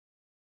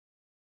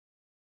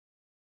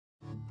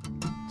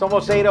It's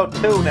almost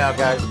 8:02 now,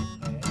 guys.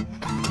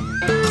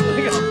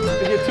 We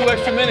get 2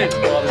 extra minutes,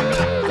 Bobby.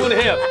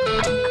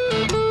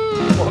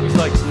 2.5. Bobby's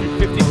like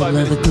 55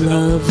 Leather minutes.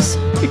 gloves,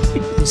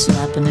 the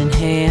slapping in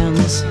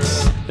hands,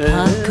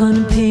 popcorn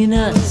and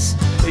peanuts.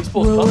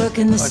 Baseball We're cup?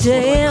 working the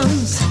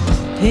stands,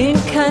 pink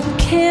cotton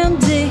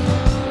candy,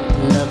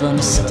 love on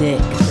a stick.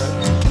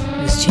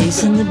 Who's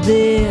chasing the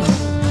beer?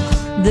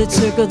 The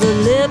circle the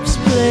lips,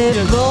 play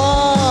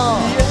ball.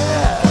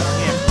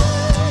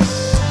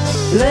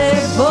 Play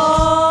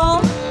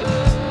ball.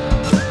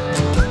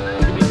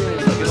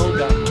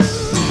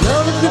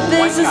 Load the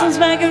bases and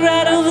smack it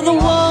right over the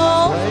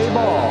wall. Play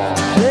ball.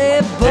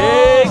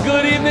 Hey,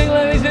 good evening,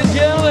 ladies and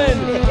gentlemen.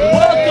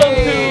 Welcome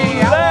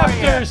to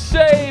Laughter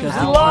Saves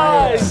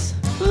Lives.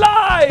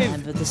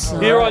 Live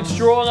here on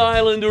Strong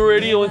Island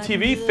Radio and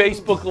TV,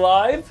 Facebook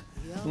Live.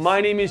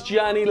 My name is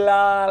Gianni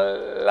La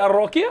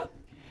Rocchia.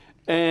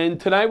 And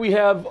tonight we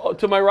have,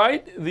 to my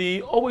right,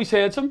 the always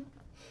handsome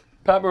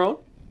Pat Marone.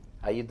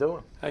 How you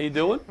doing? How you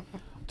doing?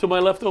 To my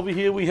left over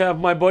here we have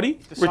my buddy,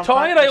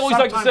 retired, I always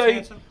like to say,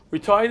 handsome.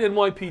 retired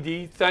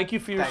NYPD. Thank you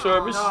for your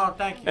service. No,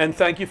 thank you. And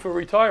thank you for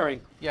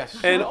retiring. Yes.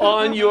 And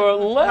on your I'm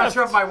not left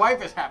sure if my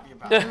wife is happy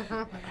about it.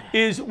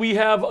 is we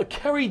have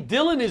Kerry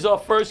Dillon is our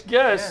first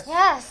guest.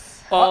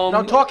 Yes.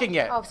 No talking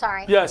yet. Oh,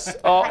 sorry. Yes. You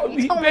told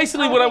me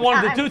Basically so what I many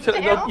wanted to do times,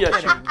 today. too. No,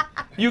 yes.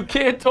 You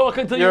can't talk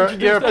until you You're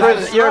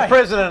introduce you're a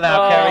prisoner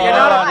now, Kerry. You're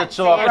not on the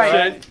talk. That's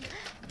Right. it.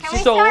 Can we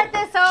So- start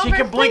this over, She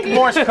can blink please?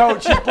 Morse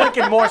code. She's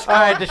blinking Morse All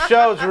right, code. the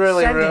show's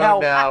really Send ruined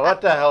help. now.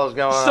 What the hell is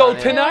going on So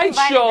here? tonight's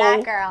Who invited show,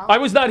 that girl? I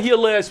was not here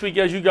last week,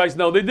 as you guys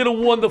know. They did a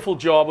wonderful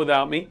job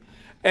without me.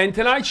 And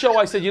tonight's show,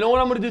 I said, you know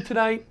what I'm going to do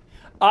tonight?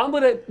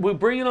 We're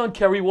bringing on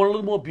Kerry, want a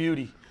little more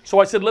beauty. So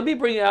I said, let me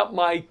bring out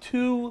my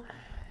two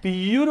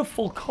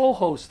beautiful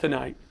co-hosts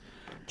tonight.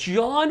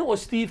 John or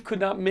Steve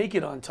could not make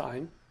it on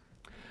time.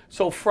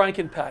 So Frank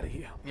and Pat are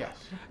here. Yes.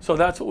 So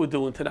that's what we're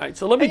doing tonight.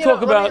 So let me Hey, you know,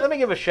 talk about... let me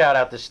give a shout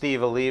out to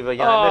Steve Oliva. You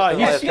know, I missed the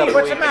he's- last couple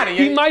What's the weeks. matter?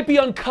 He might be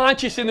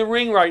unconscious in the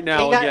ring right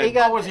now He got, again. he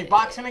got, Was he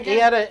boxing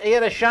again? he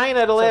had a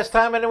shiner the last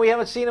time, and then we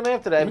haven't seen him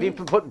after that. Have you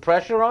been putting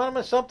pressure on him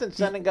or something?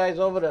 Sending guys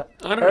over to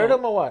I don't hurt know.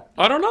 him or what?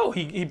 I don't know.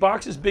 He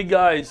boxes big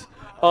guys.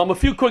 A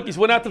few quickies.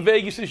 Went out to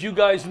Vegas, as you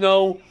guys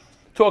know.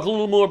 Talk a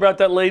little more about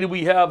that later.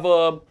 We have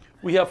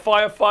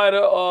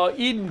firefighter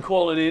Eden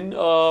calling in.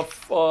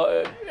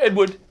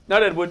 Edward,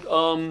 not Edward.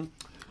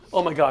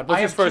 Oh my God, what's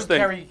I his have first two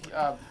name? Kerry,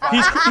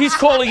 He's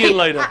calling in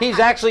later. He's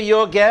actually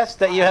your guest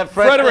that you have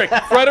Frederick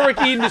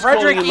Eden is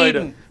Frederick calling in later.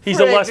 Eden. He's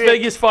a Las Frederick.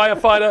 Vegas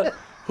firefighter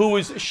who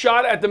was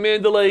shot at the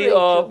Mandalay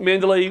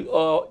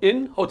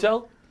Inn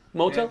Hotel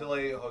Motel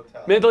Mandalay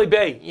Hotel. Mandalay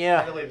Bay. Yeah.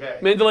 Mandalay Bay.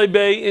 Mandalay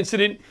Bay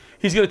incident.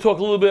 He's going to talk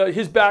a little bit about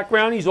his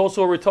background. He's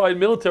also a retired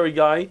military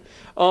guy.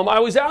 I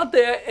was out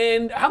there,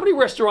 and how many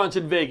restaurants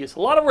in Vegas? A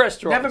lot of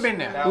restaurants. Never been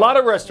there. A lot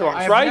of restaurants,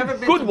 I have right? never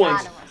been Good to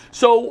ones. Vegas.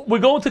 So we're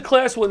going to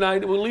class one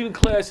night. We're leaving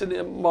class, and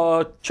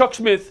Chuck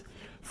Smith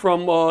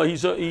from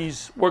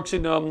he's works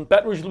in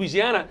Baton Rouge,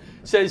 Louisiana,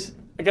 says,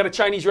 "I got a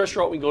Chinese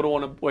restaurant we can go to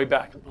on the way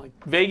back." I'm like,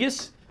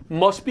 Vegas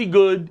must be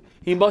good.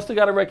 He must have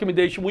got a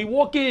recommendation. We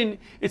walk in.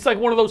 It's like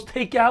one of those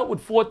takeout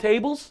with 4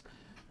 tables,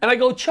 and I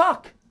go,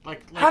 Chuck,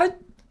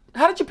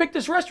 how did you pick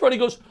this restaurant? He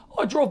goes,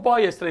 "Oh, I drove by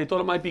yesterday. I thought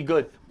it might be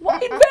good."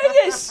 What, in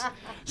Vegas?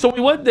 So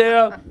we went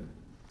there.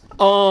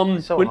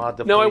 So hard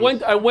to Now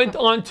please. I went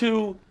on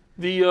to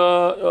the.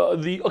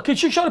 Can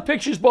you show the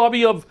pictures,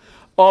 Bobby, of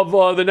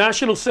the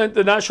national site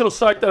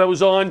that I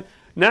was on,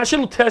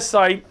 national test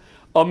site,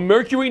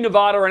 Mercury,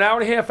 Nevada, an hour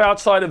and a half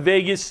outside of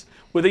Vegas,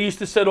 where they used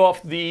to set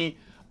off the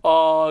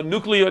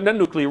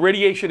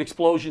radiation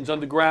explosions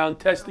underground,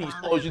 test the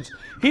explosions.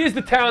 Here's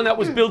the town that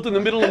was built in the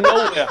middle of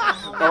nowhere.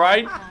 All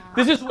right,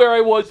 this is where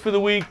I was for the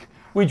week.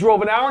 We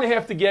drove an hour and a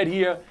half to get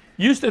here.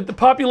 The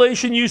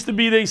population used to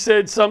be, they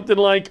said, something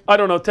like, I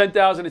don't know,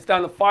 10,000. It's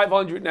down to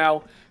 500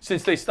 now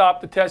since they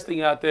stopped the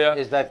testing out there.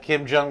 Is that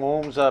Kim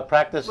Jong-un's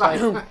practice site?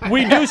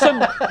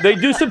 They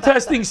do some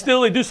testing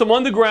still. They do some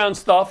underground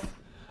stuff.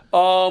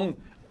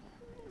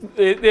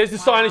 There's the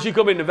sign as you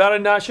come in. Nevada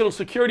National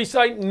Security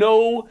Site,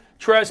 no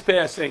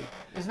trespassing.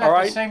 Isn't All that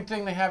right? the same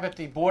thing they have at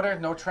the border?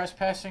 No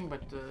trespassing,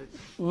 but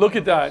Look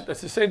at that.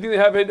 That's the same thing they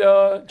have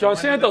at John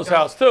Santos'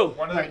 house, too.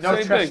 One of the no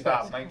Same same thing.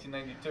 stop,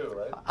 1992,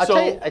 right? I So,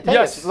 tell you,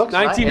 yes, it looks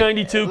nice.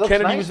 1992, It looks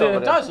Kennedy nice was there.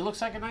 over it does. It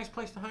looks like a nice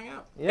place to hang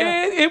out.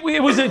 Yeah.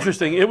 It was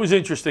interesting. It was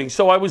interesting.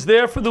 So I was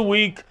there for the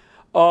week,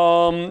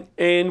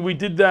 and we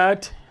did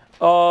that.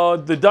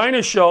 The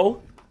diner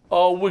show,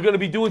 we're going to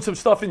be doing some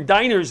stuff in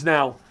diners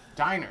now.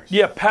 Diners.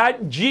 Yeah,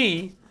 Pat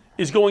G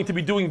is going to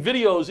be doing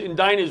videos in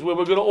diners where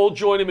we're going to all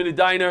join him in a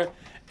diner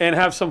and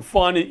have some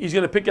fun. He's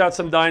going to pick out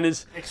some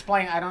diners.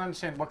 Explain. I don't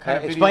understand what kind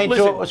of Explain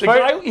video. to Listen, the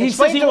guy- he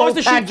says he wants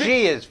to Pat shoot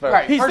G is first.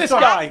 Right. He's First this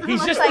off- guy. He's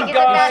Looks just like a it's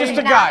guy. about Just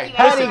a guy.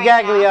 Patty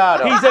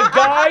Gagliardo. He's a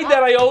guy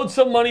that I owed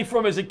some money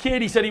from as a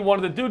kid. He said he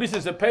wanted to do this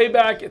as a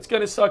payback. It's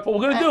going to suck, but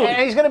we're going to do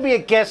And it. he's going to be a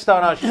guest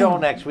on our show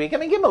next week. I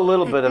mean, give him a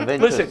little bit of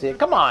interest Listen, here.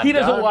 Come on, he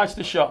doesn't John. watch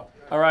the show,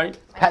 all right?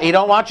 He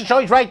don't watch the show?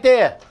 He's right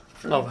there.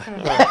 No.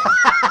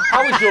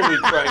 How was your week,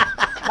 Frank?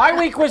 My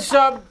week was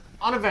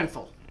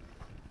uneventful.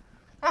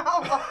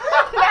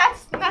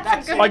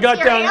 That's a good I got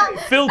down. material.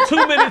 Fill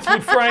 2 minutes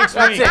with Frank's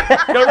week.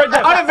 Gotta write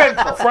that.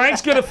 Uneventful.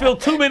 Frank's gonna fill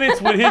 2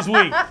 minutes with his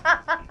week.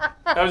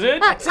 That was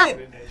it. That's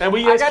it. And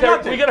we I asked got Kerry.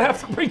 nothing. We're gonna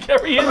have to bring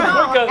Kerry in.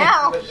 Oh,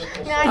 hell.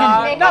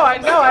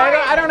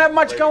 I don't have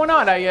much going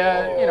on.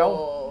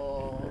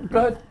 Go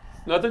ahead.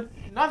 Nothing.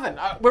 Nothing.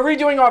 We're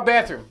redoing our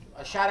bathroom.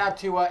 A shout out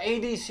to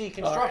ADC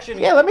Construction.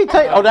 Yeah, let me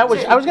tell you. Oh, I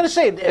was going to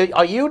say,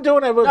 are you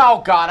doing it?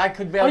 Oh God, I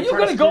could barely Are you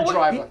turn a gonna go with-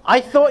 screwdriver.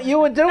 I thought you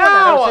were doing it.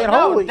 I was saying,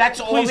 holy. that's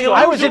all Please the go.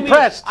 I was Do me a-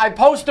 impressed. I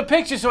post the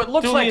picture so it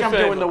looks Do like me a I'm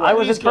favor. doing the work. I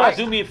was Please, impressed.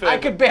 God, do me a favor. I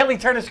could barely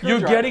turn a You're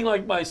screwdriver. getting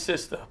like my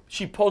sister.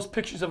 She posts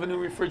pictures of a new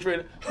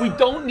refrigerator. We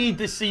don't need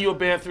to see your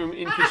bathroom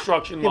in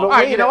construction but mode. All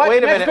right, you know what?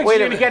 Wait a Next minute, picture wait a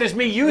you're gonna minute. get is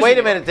me using Wait a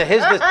it.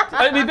 minute.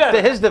 I'd be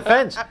better. To his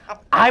defense,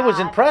 I was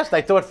impressed.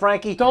 I thought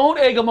Frankie. Don't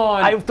egg him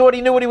on. I thought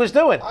he knew what he was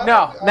doing.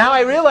 No. Now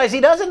I realize he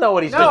doesn't know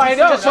what he's No, doing. I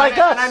don't. Just like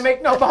and us. I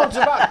make no bones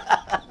about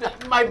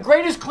it. My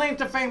greatest claim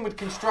to fame with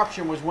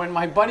construction was when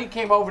my buddy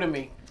came over to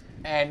me,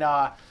 and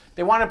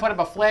they wanted to put up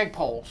a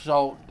flagpole.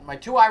 So my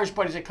two Irish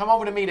buddies had come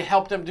over to me to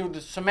help them do the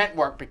cement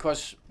work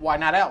because why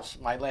not else?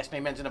 My last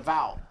name ends in a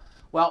vowel.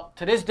 Well,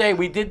 to this day,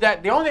 we did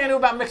that. The only thing I knew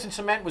about mixing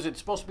cement was it's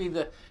supposed to be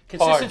the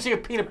consistency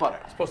of peanut butter.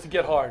 Supposed to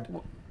get hard.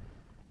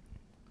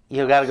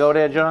 You got to go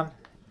there, John.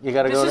 You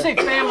got to This go is there.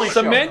 a family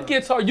show. Cement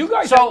gets hard. You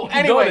guys So,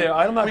 can anyway, go there.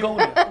 I'm not going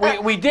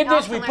there. We did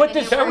this. We put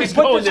this. Terry's We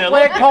put going this there.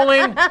 flagpole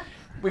in.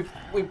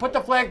 We put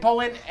the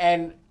flagpole in,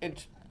 and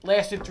it's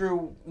lasted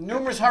through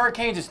numerous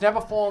hurricanes. It's never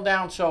fallen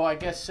down. So I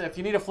guess if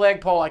you need a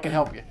flagpole, I can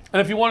help you.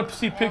 And if you want to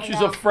see pictures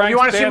go. of Frank's you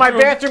wanna see my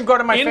bathroom, go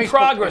to my in Facebook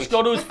progress. page.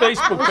 Go to his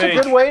Facebook It's a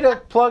page. good way to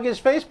plug his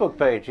Facebook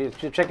page. You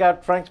should check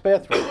out Frank's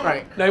bathroom.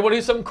 Right. Now, you want to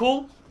hear something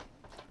cool?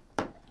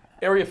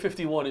 Area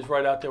 51 is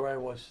right out there where I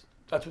was.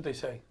 That's what they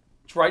say.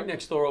 It's right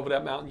next door over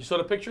that mountain. You saw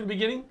the picture at the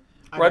beginning?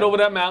 Right over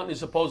that mountain is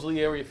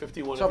supposedly Area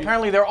 51. So If you-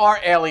 apparently there are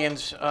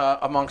aliens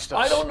amongst us.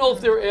 I don't know if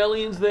there are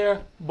aliens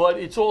there, but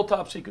it's all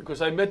top secret because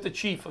I met the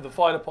chief of the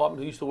fire department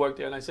who used to work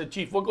there, and I said,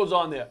 Chief, what goes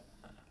on there?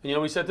 And you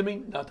know what he said to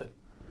me? Nothing.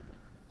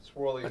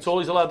 Swirly, That's all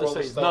he's allowed to swirly say.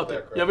 Is stuff nothing.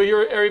 there, Chris. You ever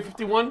hear Area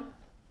 51?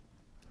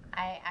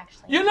 I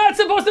actually. You're not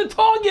supposed to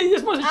talk it. You're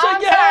supposed to Oh, shake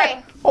I'm your head.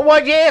 sorry. Well,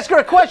 why'd you ask her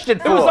a question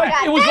for? It was like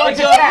Yeah, it was thank like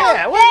you.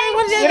 yeah,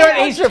 what did You know what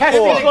he's answer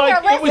testing? for? It was like-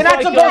 it was You're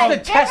not like,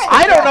 supposed to test.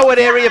 I don't know what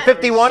Area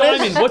 51 is.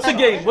 Simon, what's the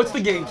game? What's the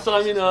game?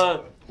 Simon,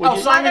 Oh,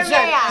 Simon Mother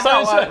said. Maya.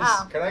 Simon says.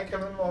 Oh. Can I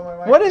come in while my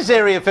mic? What is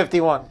Area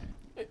 51?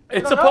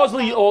 It's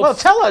supposedly all. Well,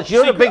 tell us.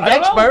 You're the secret. big I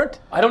don't know. expert.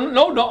 I don't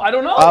know. No, I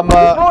don't know.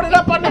 Vote it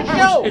up on the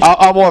show.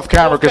 I'm off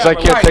camera because I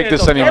camera, can't right, take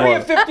this yeah, anymore.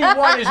 Area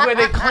 51 is where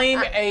they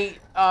claim a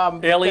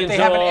Aliens, that they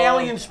have an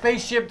alien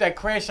spaceship that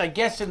crashed, I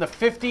guess, in the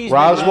 50s.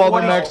 Roswell,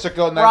 maybe New 40s.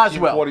 Mexico,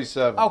 Roswell.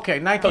 1947. Okay,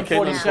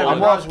 1947.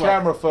 I'm off Roswell.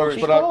 camera, folks,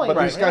 She's but calling.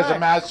 these guys are Right.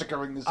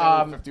 massacring this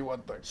Area 51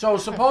 thing. So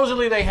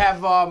supposedly they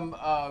have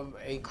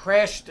a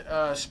crashed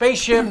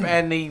spaceship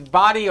and the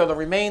body or the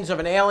remains of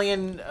an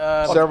alien.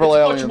 Several it's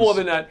aliens. much more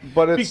than that.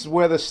 But it's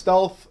where the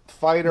stealth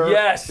fighter,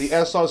 Yes. the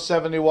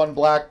SR-71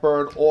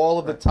 Blackbird, all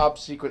of the top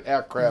secret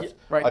aircraft.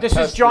 Right. are This is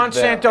tested John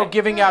there. Santo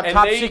giving out And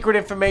top they- secret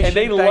information. And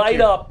they Thank light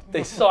you. up.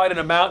 They saw it in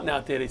a mountain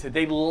out there. They said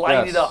they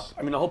light Yes. it up.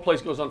 I mean, the whole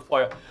place goes on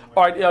fire.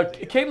 All right,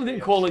 Caitlin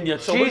didn't call in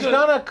yet, so She's we're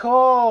gonna. gonna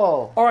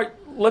call. All right,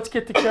 let's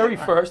get to Kerry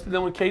first, and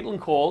then when Caitlin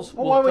calls,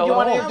 we'll why would tell you her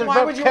want all. to interrupt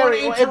Why would you want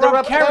Kerry? to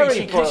interrupt Kerry?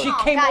 She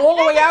Oh, came God, all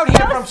the way that out is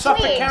here so from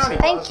Suffolk sweet. County.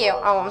 Thank you.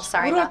 Oh, I'm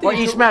sorry about Or that.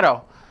 East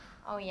Meadow.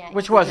 Oh, yeah.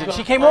 Which was it?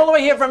 She came all the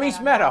way here from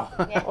East Meadow.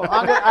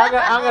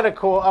 I'm gonna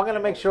call. I'm gonna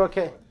make sure.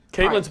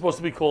 Caitlin's supposed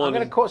to be calling. I'm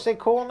gonna in. call. Say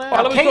call now.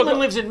 Let me talk Caitlin about-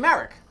 lives in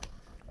Merrick.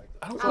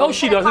 No,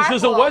 she doesn't. She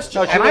lives in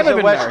Westchester. she And I lives live in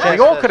in Merrick. Westchester.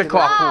 We all could have Oh,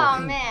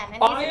 carpooled. man.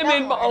 I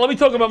am in. Let me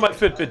talk about my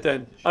Fitbit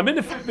then. I'm in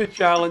the Fitbit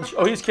challenge.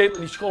 Oh, here's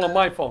Caitlin. She's calling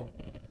my phone.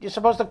 You're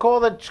supposed to call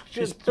the You got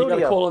to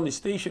studio. call on the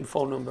station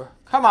phone number.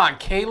 Come on,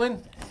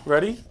 Caitlin.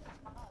 Ready?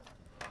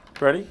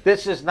 Ready?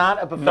 This is not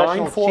a professional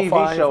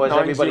 945 TV show, as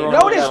everybody 90.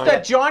 knows. Notice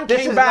that John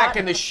This came is back not-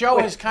 and the show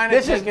has kind of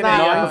This is taken not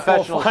a a...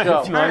 professional show.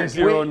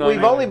 945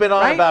 We've only been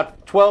on Right?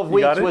 about 12 You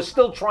got weeks. it? We're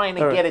still trying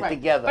to All right. get it Right.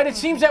 together. But it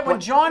seems that when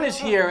John is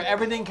here,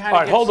 everything kind of All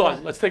right, gets... hold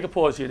on. Let's take a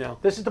pause here now.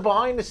 This is the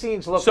behind the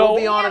scenes look. So- We'll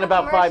be on in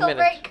about 5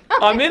 minutes.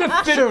 I'm in a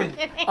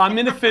Fitbit. I'm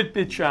in a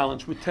Fitbit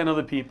challenge with 10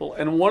 other people,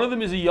 and one of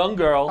them is a young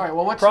girl. All right,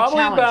 well, what's the probably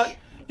challenge? about.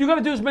 You got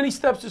to do as many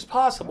steps as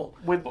possible.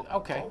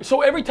 Okay.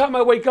 So every time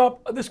I wake up,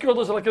 this girl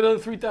does like another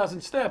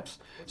 3,000 steps.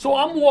 So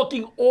I'm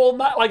walking all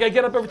night. Like I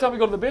get up every time I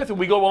go to the bathroom.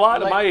 We go a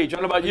lot at my age. I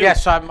don't know about you.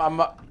 Yes,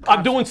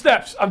 I'm doing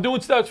steps. I'm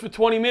doing steps for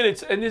 20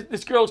 minutes, and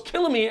this girl's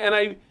killing me.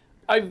 And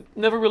I've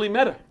never really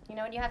met her. You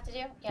know what you have to do?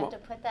 You have to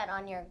put that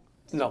on your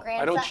No,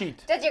 I don't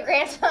cheat. Does your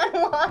grandson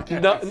walk?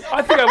 No,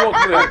 I think I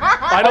walked in.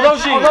 I don't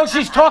cheat. Although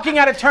she's talking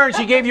out of turn,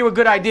 she gave you a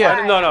good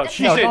idea. No,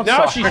 she's No, in. don't Now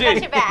talk. she's Got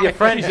in. your back. Your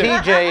friend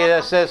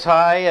PJ says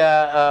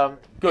hi.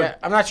 Good. Yeah,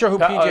 I'm not sure who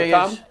PJ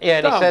Tom? is. Yeah,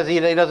 and he Tom. says he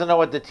doesn't know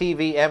what the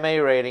TV MA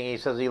rating. He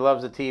says he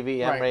loves the TV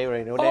MA Right.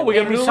 rating. Oh, we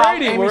got a new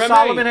rating. Amy We're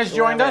Solomon MA. has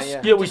joined us.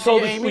 Yeah. Yeah, we Did you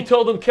told see them, Amy? we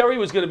told them Kerry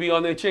was going to be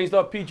on. They changed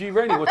our PG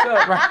rating. What's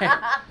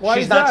that? Why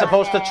She's is not that?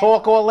 supposed to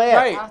talk or laugh.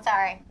 Right. I'm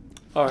sorry.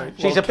 All right.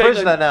 She's well, a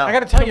prisoner Caitlin- now. I got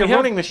to tell you, we you're have-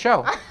 ruining the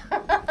show.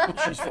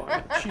 She's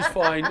fine. She's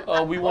fine.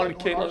 We wanted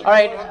Caitlin. All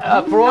right,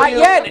 for all Not you,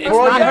 yet. It's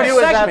for all not you her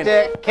viewers out segment.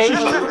 there, She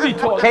shouldn't be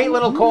talking.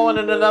 Caitlin will call in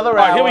another hour.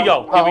 All right, here we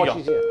go. Here we go.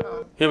 She's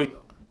here. Here we go.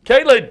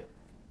 Caitlin.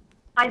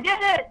 I did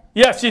it.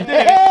 Yes, you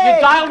did. Hey,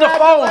 You dialed the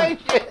phone.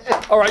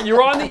 congratulations. All right,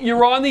 you're on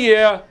the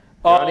air.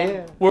 on the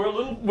air. We're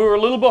a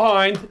little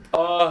behind.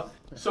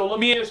 So let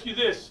me ask you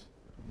this.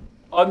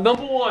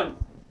 Number one,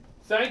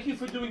 thank you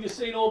for doing the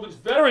St. Albans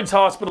Veterans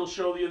Hospital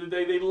show the other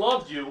day. They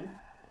loved you.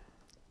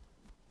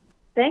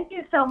 Thank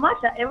you so much.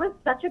 It was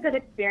such a good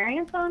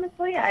experience,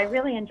 honestly. I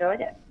really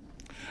enjoyed it.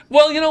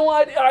 Well, you know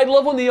what? I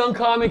love when the young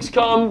comics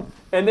come,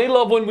 and they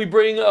love when we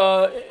bring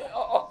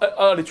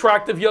an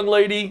attractive young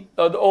lady.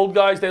 The old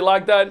guys, they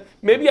like that.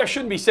 Maybe I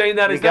shouldn't be saying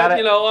that. Is that,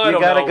 you know, I don't know.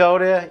 You gotta go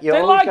there. You They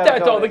always like gotta that,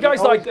 go though. there. The guys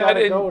You always like that.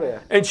 gotta go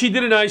there. And she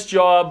did a nice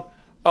job.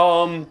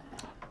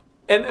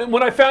 And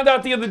what I found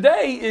out the other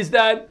day is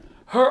that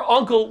her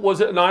uncle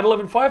was a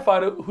 9/11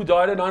 firefighter who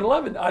died at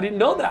 9/11. I didn't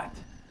know that.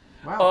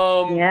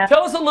 Wow. Yeah.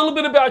 Tell us a little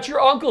bit about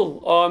your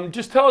uncle.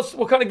 Just tell us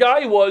what kind of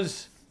guy he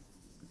was.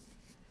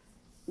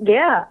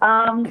 Yeah.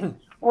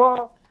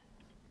 Well,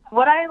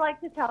 what I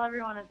like to tell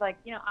everyone is like,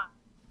 you know,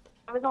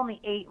 I was only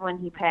 8 when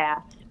he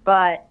passed,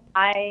 but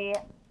I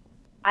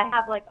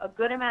have like a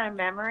good amount of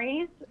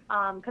memories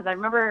because I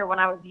remember when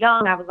I was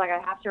young, I was like, I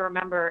have to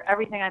remember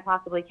everything I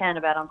possibly can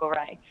about Uncle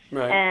Ray.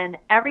 Right. And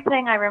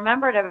everything I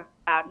remembered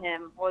about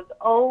him was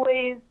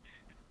always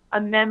a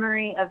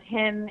memory of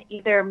him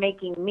either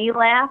making me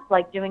laugh,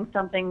 like doing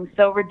something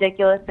so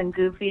ridiculous and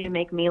goofy to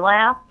make me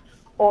laugh,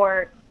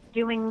 or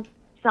doing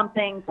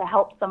something to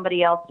help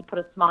somebody else to put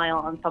a smile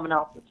on someone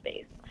else's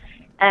face.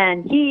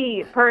 And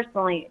he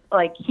personally,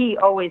 like, he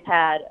always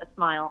had a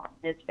smile on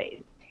his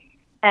face.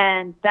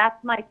 And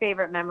that's my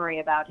favorite memory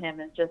about him,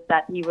 is just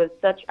that he was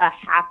such a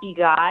happy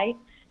guy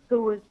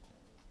who was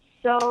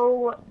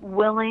so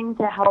willing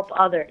to help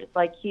others.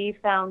 Like, he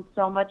found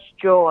so much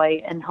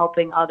joy in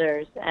helping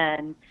others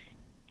and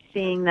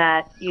seeing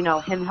that, you know,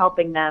 him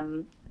helping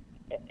them,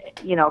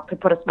 you know, could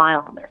put a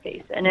smile on their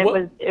face. And he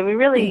was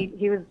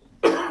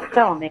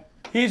so amazing.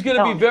 He's going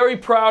to be very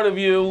proud of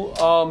you.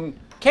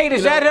 Kate,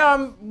 is that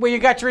where you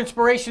got your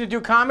inspiration to do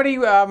comedy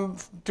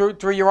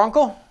through your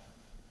uncle?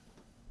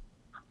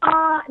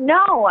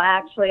 No,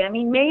 actually. I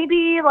mean,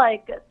 maybe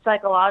like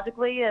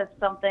psychologically is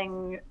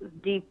something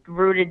deep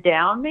rooted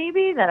down,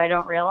 maybe that I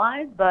don't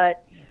realize.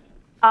 But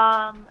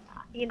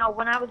you know,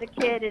 when I was a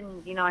kid,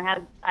 and you know,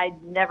 I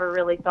never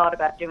really thought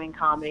about doing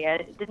comedy.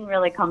 It didn't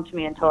really come to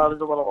me until I was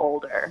a little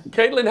older.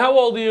 Caitlin, how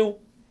old are you?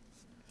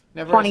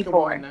 Never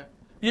 24.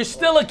 You're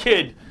still a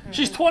kid.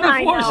 She's 24.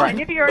 I know. I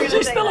knew you were going to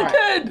She's say still a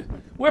that. kid.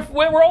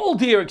 We're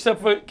old here, except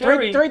for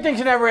Carrie. Three things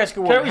you never ask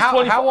a woman. Carrie's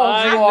 24. How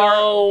old you are.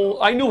 know.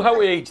 I knew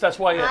her age. That's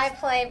why I I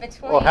asked. play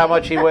between. Or how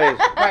much he weighs.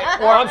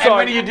 Right. Or, I'm sorry. And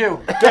what do you do?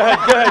 Go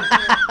ahead.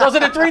 Those are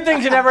the 3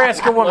 things you never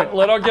ask a woman.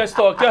 Let our guest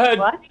talk. Go ahead.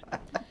 What?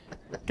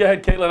 Go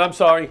ahead, Caitlin. I'm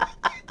sorry.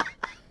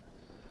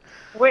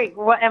 Wait,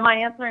 what? Am I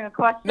answering a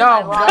question? No.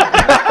 I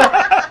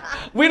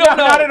lied. We don't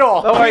know. Not at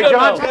all. Don't worry, We don't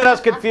John's know. got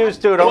us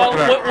confused too. Don't Well,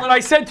 worry. what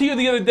I said to you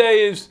the other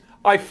day is,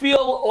 I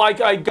feel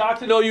like I got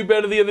to know you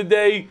better the other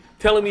day,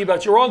 telling me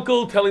about your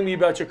uncle, telling me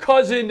about your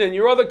cousin and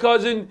your other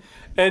cousin,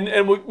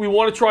 and we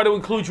want to try to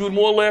include you in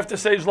more Laughter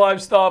Saves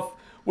Lives stuff.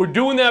 We're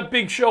doing that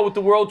big show with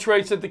the World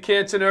Trade Center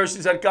Cancer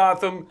Nurses at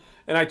Gotham,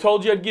 and I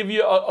told you I'd give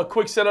you a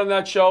quick set on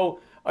that show.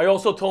 I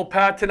also told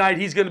Pat tonight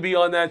he's going to be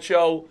on that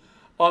show.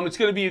 It's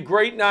going to be a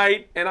great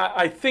night, and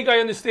I think I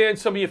understand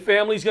some of your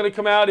family's going to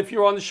come out if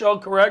you're on the show,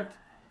 correct?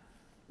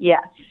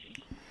 Yes.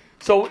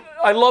 So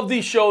I love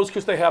these shows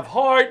because they have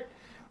heart,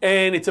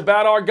 and it's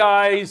about our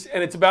guys,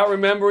 and it's about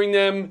remembering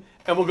them,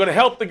 and we're going to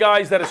help the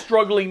guys that are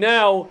struggling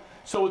now.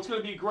 So it's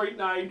going to be a great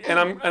night, and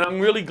I'm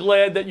really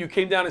glad that you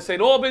came down to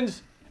St.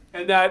 Albans,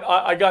 and that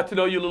I got to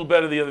know you a little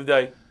better the other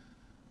day.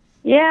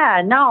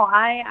 Yeah, no,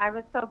 I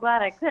was so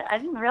glad I could. I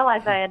didn't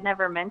realize I had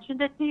never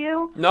mentioned it to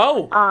you.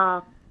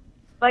 No.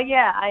 But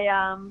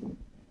yeah,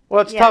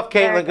 Well, it's yeah, tough, Caitlin,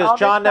 there's- all because this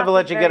John never stuff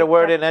let is you very get a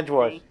word in special to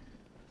edgewise.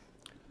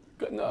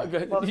 me. No, go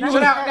ahead. Well, You- So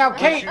now,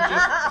 Kate,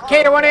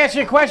 I want to ask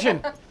you a question.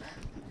 go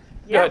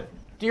ahead.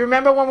 Do you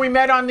remember when we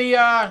met on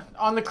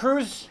the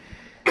cruise?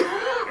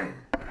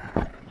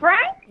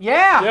 Frank?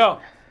 Yeah. Yeah.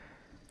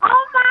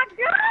 Oh my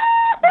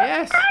God!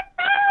 Yes.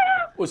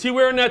 Was he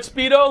wearing that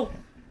Speedo?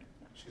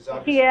 She's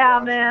obviously Yeah,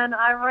 watching. man,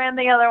 I ran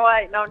the other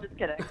way. No, I'm just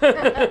kidding.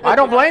 I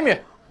don't blame you.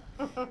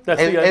 That's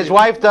His, the idea. his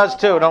wife does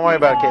too. Don't worry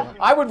about it, Caitlin.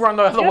 I would run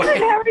the other Good, way.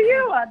 how are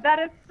you? That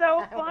is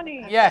so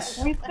funny.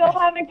 Yes. We still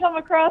haven't come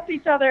across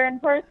each other in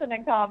person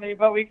in comedy,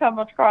 but we come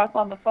across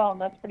on the phone.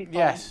 That's pretty funny.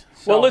 Yes.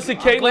 Well, listen,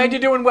 I'm Caitlin. glad you're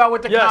doing well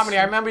with the Yes. comedy.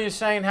 I remember you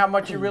saying how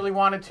much you really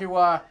wanted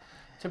to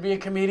be a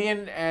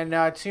comedian, and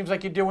it seems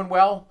like you're doing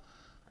well.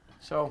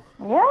 So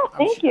Yeah,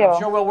 thank you. I'm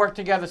sure we'll work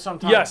together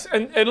sometime. Yes,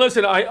 and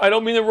listen, I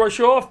don't mean to rush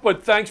you off,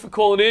 but thanks for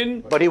calling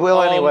in. But he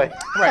will anyway.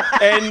 Right.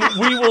 And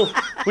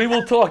we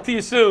will talk to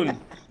you soon.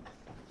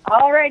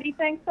 Alrighty,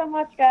 thanks so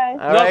much, guys.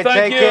 All right,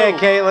 thank take care, you.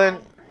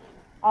 Caitlin.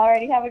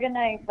 Alrighty, have a good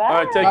night. Bye. All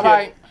right, take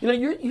Bye-bye. care. You know,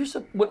 you're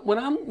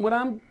when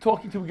I'm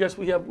talking to a guest,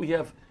 we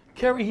have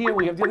Kerry here,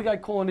 we have the other guy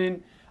calling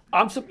in.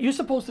 You're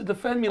supposed to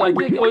defend me like,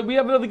 yeah, we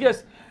have another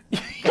guest. You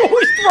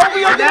always throw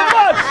me under the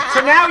bus.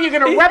 So now you're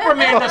going to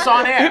reprimand us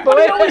on air. But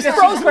he always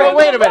throws me under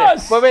Wait the a minute.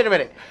 bus. Wait a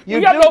minute. We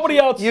got nobody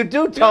else. You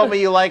do tell me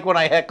you like when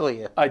I heckle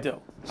you. I do.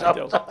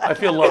 I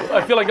feel loved.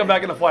 I feel like I'm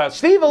back in the firehouse.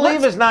 Steve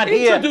Oliva's not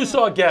here. Introduce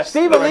our guest.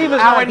 Steve Oliva's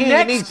Our not here. You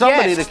next need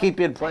somebody guest. to keep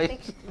you in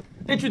place.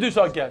 Introduce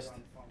our guest.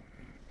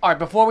 All right,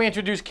 before we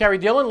introduce Kerry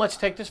Dillon, let's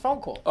take this phone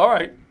call. All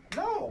right.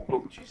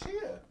 No, she's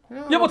here.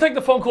 Yeah, we'll take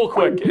the phone call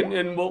quick,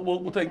 and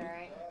we'll take. All right.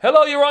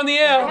 Hello, you're on the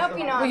air. I hope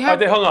you know. We All right,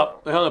 they hung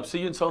up. They hung up. See,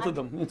 you insulted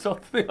them. You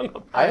insulted. They hung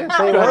up. I didn't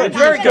say a Go ahead. word.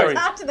 Very I'm gonna good.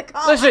 talk to the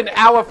call. Listen,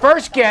 our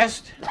first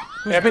guest,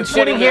 who's After been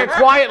sitting 20 here minutes.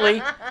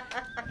 quietly,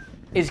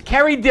 is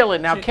Kerry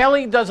Dillon. Now,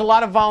 Kerry does a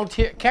lot of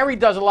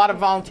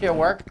volunteer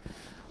work.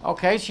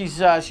 Okay, she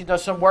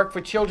does some work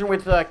for children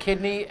with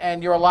kidney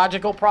and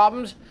urological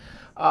problems.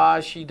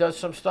 She does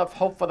some stuff,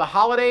 Hope for the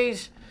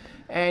Holidays,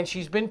 and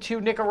she's been to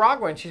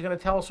Nicaragua, and she's going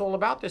to tell us all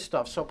about this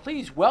stuff. So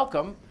please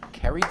welcome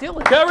Kerry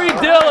Dillon. Kerry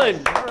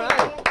Dillon.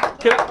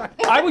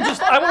 I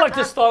would like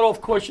to start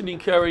off questioning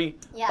Kerry.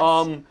 Yes.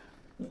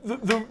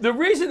 The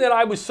reason that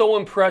I was so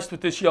impressed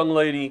with this young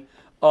lady,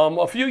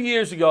 a few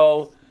years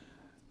ago,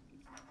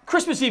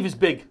 Christmas Eve is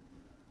big.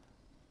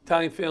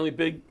 Italian family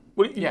big.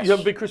 What, Yes. You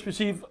have a big Christmas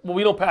Eve? Well,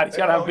 we know Patty's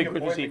got to have a big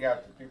Christmas Eve.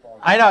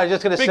 I know. I was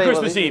just going to Big say.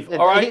 Christmas Eve,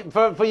 all right?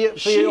 For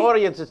She- your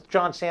audience, it's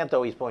John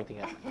Santo he's pointing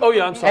at. Oh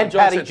yeah, I'm sorry. And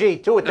John Patty said- G,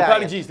 two and Patty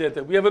Italians. G's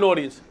there. We have an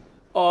audience.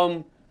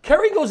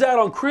 Kerry goes out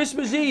on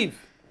Christmas Eve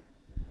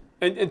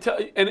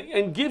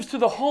and gives to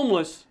the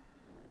homeless.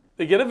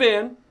 They get a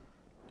van.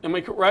 Am I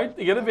right?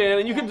 They get a van,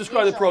 and you can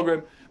describe the usually.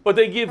 program. But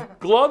they give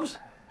gloves,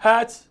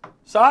 hats,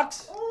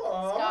 socks,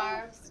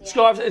 Scarves. Yeah.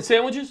 scarves, and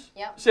sandwiches.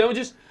 Yep.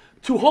 Sandwiches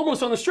to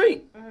homeless on the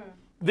street.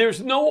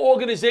 There's no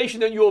organization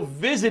that you're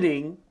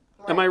visiting.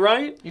 Am I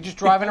right? You're just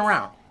driving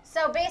around.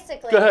 So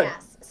basically, Go ahead.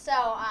 yes. So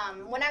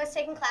when I was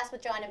taking class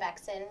with Joanna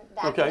Bexton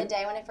back Okay. in the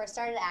day when I first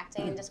started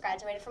acting and just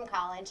graduated from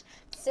college,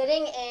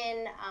 sitting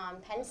in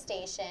Penn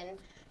Station,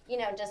 you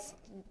know, just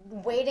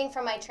waiting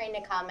for my train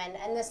to come,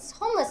 and this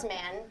homeless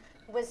man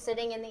was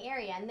sitting in the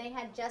area, and they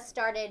had just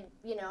started,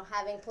 you know,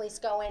 having police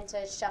go in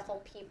to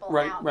shuffle people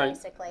Right, out, right.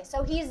 basically.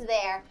 So he's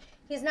there.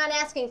 He's not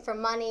asking for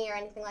money or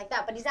anything like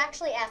that, but he's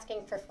actually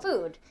asking for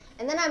food.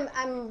 And then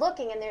I'm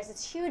looking, and there's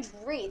this huge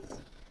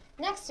wreath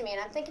next to me,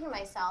 and I'm thinking to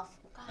myself,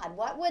 God,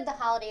 what would the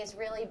holidays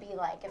really be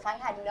like if I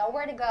had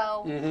nowhere to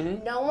go,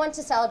 no one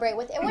to celebrate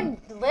with? It would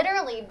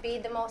literally be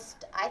the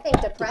most, I think,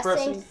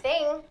 depressing Depressing.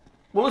 thing.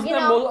 Well, isn't You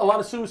there know- a lot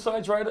of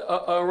suicides right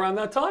around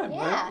that time?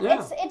 Yeah, right?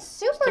 it's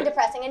super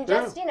depressing, and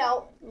just Yeah. you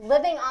know,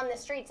 living on the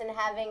streets and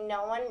having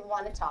no one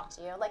want to talk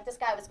to you. Like this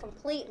guy was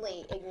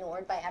completely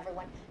ignored by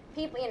everyone.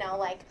 People, you know,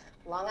 like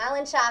Long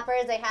Island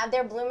shoppers, they have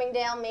their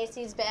Bloomingdale,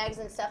 Macy's bags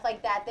and stuff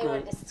like that. They were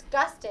Right.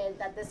 disgusted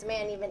that this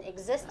man even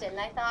existed, and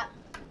I thought,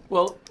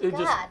 Well, it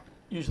just God.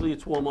 usually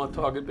it's Walmart,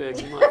 Target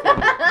bags. In my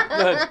family.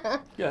 Go ahead.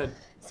 Go ahead.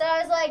 So I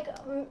was like,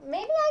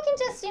 maybe I can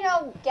just, you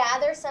know,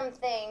 gather some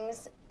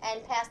things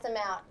and pass them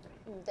out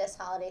this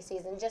holiday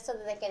season, just so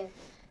that they can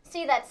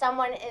see that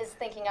someone is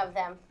thinking of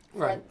them for,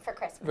 Right. for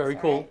Christmas. Very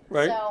all cool,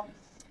 right? So,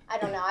 I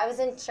don't know. I was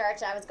in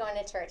church. I was going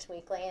to church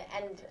weekly,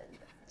 and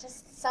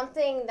just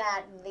something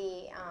that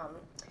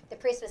the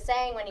priest was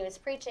saying when he was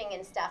preaching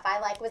and stuff. I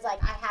was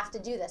like, I have to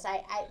do this.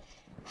 I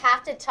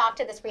have to talk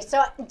to this priest.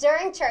 So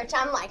during church,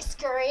 I'm like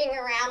scurrying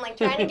around, like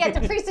trying to get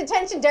the priest's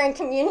attention during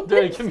communion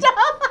During and stuff.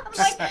 I'm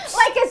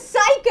like a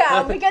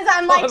psycho because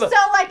I'm like so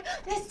like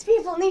these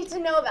people need to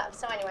know about.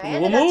 So anyway, I You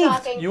were ended up moved.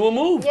 talking. You were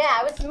moved. Yeah,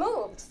 I was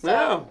moved. So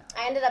Yeah.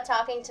 I ended up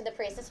talking to the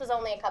priest. This was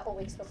only a couple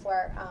weeks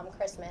before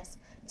Christmas.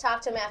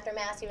 Talked to him after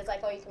Mass. He was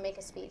like, oh, you can make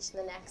a speech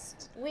the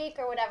next week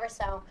or whatever.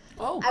 So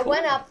Oh, I cool.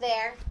 went up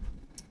there,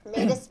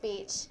 made a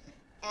speech,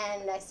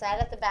 and I sat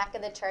at the back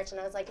of the church, and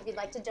I was like, if you'd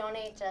like to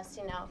donate, just,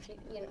 you know,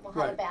 we'll have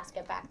Right. a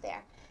basket back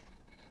there.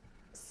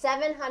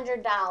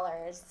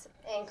 $700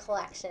 in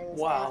collections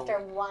Wow. after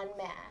one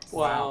Mass.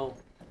 Wow.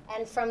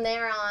 And from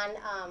there on,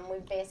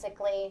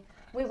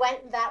 we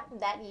went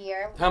that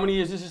year. How many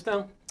years is this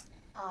now?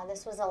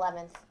 This was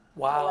 11th.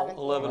 Wow, 11th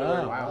 11 year.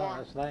 already. Wow, Yeah.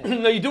 that's nice.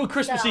 Now you do it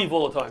Christmas So- Eve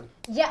all the time.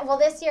 Yeah, well,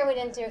 this year we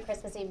didn't do a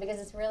Christmas Eve because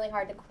it's really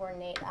hard to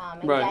coordinate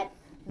and Right. get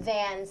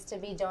vans to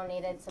be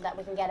donated so that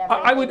we can get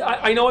everything.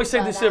 I know I say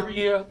But, this every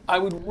year. I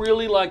would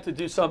really like to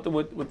do something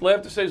with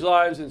Laughter Saves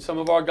Lives and some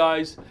of our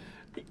guys.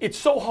 It's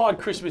so hard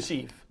Christmas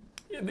Eve.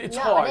 It's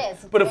No, hard. it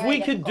is. It's But if very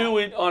we could do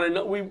difficult. it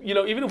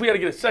on even if we had to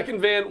get a second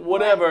van,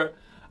 whatever,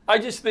 I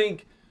just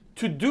think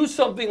to do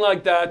something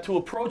like that, to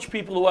approach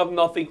people who have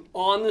nothing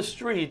on the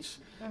streets,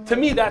 to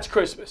me that's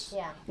Christmas.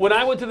 Yeah. When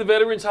I went to the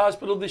Veterans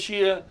Hospital this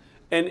year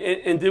and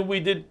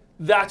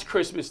that's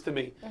Christmas to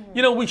me.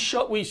 You know, we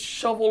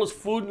shove all this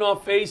food in our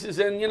faces,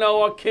 and you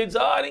know, our kids,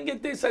 I didn't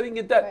get this, I didn't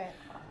get that. Right.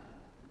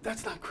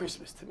 That's not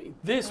Christmas to me.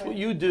 What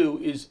you do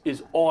is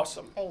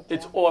awesome. Thank you.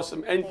 It's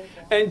awesome. And Thank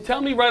you. and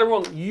tell me right or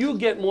wrong, you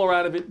get more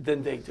out of it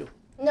than they do.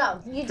 No,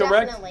 you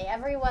Correct? definitely.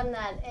 Everyone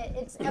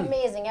it's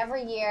amazing.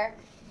 Every year,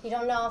 you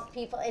don't know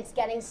if it's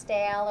getting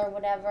stale or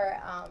whatever,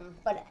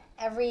 but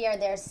every year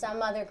there's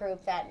some other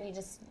group that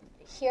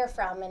hear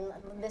from. And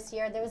this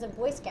year there was a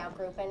Boy Scout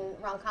group in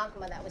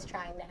Ronkonkoma that was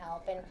trying to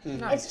help. And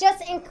Mm-hmm. it's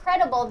just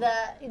incredible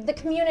the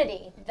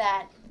community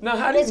that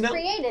is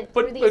created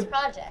through these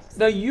projects.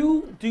 Now,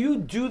 do you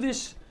do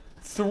this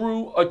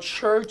through a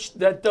church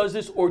that does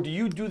this, or do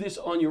you do this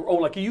on your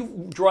own? Like, are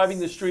you driving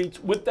the streets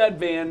with that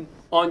van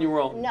on your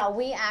own? No,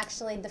 we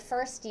actually, the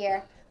first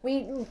year,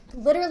 we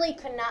literally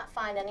could not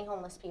find any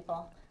homeless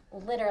people.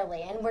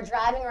 Literally. And we're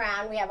driving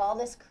around. We have all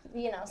this,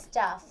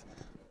 stuff.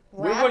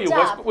 Where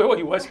were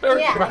you,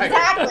 Westbury? Yeah,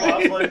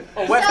 exactly.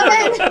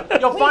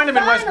 You'll find him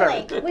in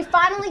Westbury. We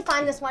finally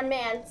find this one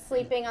man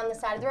sleeping on the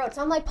side of the road.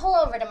 So I'm like, pull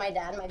over to my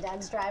dad. My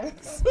dad's driving.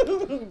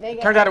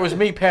 Turned out it was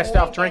me passed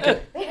out drinking.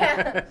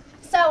 Yeah.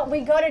 So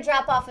we go to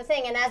drop off a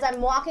thing, and as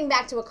I'm walking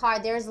back to a car,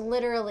 there's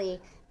literally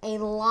a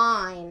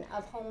line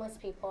of homeless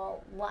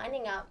people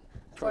lining up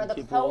for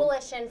the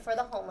Coalition for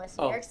the Homeless.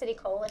 New York City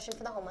Coalition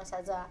for the Homeless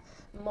has a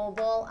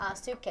mobile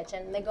soup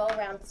kitchen. They go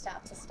around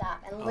stop to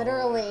stop, and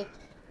literally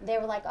they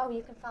were like, oh,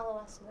 you can follow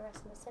us to the rest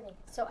of the city.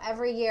 So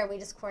every year we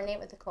just coordinate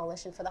with the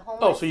Coalition for the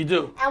Homeless. Oh, so you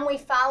do? And we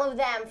follow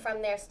them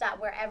from their stop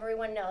where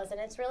everyone knows. And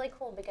it's really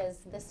cool because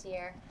this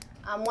year,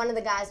 one of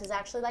the guys was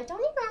actually like, don't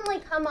you normally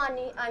come on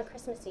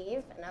Christmas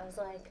Eve? And I was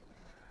like,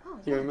 oh,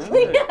 You remember?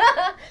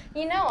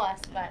 you know us,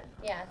 but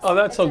yeah. Oh,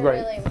 that's so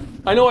great. Really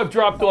I know I've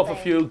dropped off a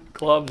thing. few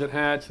clubs and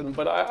hats,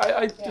 but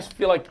I just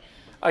feel like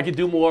I could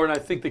do more, and I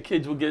think the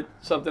kids will get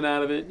something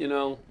out of it,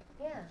 Yeah.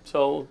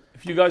 So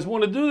if you guys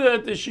want to do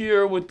that this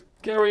year with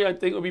Gary, I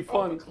think it'll be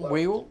fun.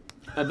 We will.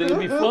 I think it'll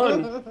be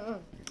fun.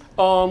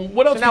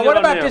 What else? So now, we got what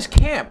on about there? this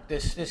camp?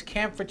 This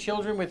camp for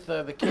children with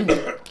the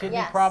kidney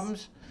Yes.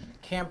 problems?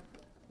 Camp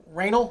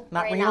Raynal?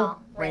 Not Raynal?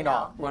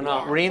 Raynal.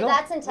 Raynal. Yeah. Renal? So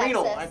that's in Texas.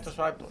 Raynal. That's what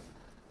I thought.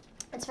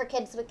 It's for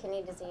kids with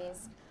kidney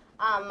disease.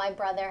 My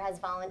brother has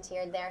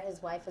volunteered there.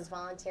 His wife has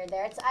volunteered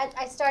there.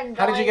 I started.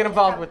 How did you get going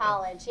involved from with them?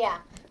 college? Yeah,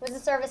 it was a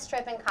service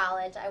trip in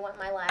college. I went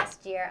my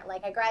last year.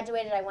 Like I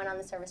graduated, I went on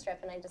the service trip,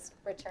 and I just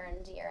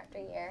returned year after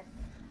year.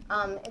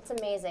 It's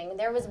amazing.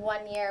 There was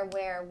one year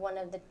where one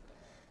of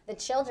the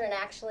children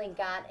actually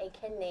got a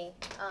kidney.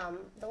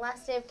 The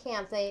last day of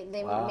camp, they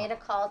made a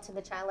call to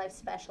the child life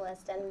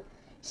specialist, and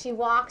she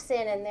walks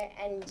in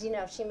and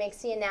she makes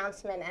the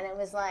announcement, and it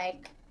was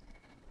like.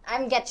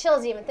 I get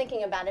chills even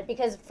thinking about it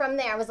because from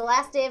there, it was the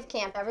last day of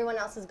camp. Everyone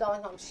else is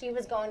going home. She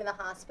was going to the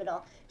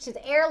hospital. She's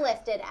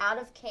airlifted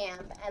out of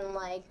camp and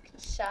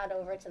shot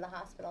over to the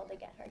hospital to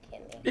get her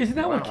kidney. Isn't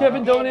that what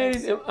Kevin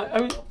donated? I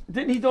mean,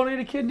 didn't he donate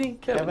a kidney?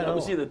 Kevin, that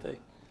was the other day.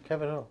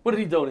 Kevin who? What did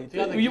he donate?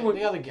 The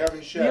other guy.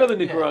 Kevin Shea. The other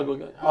Nicaragua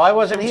guy. Oh, I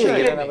wasn't here.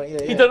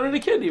 He donated a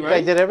kidney, That guy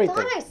right? did I everything.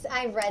 thought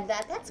I read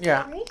that. That's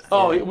Yeah. crazy.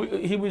 Oh,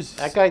 he was.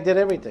 That guy did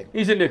everything.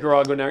 He's in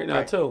Nicaragua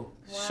now too.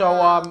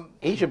 So,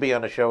 He should be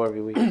on the show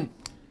every week.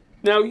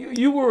 Now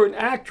you were an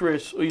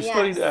actress, or you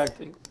studied Yes.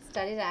 acting.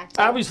 Studied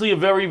acting. Obviously, a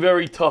very,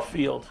 very tough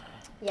field.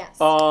 Yes.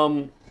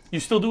 You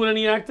still doing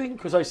any acting?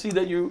 Because I see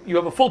that you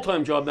have a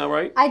full-time job now,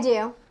 right? I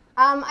do.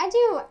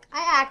 I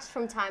act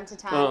from time to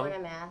time Oh. when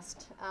I'm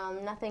asked.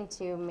 Nothing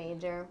too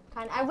major.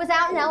 I was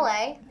out in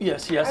LA.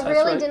 Yes, I that's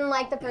really right. didn't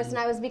like the person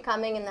I was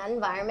becoming in that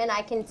environment.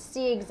 I can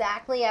see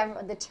exactly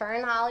the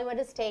turn Hollywood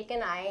has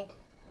taken. I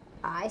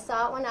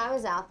saw it when I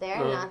was out there.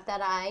 Not that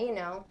I,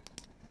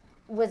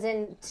 was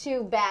in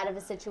too bad of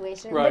a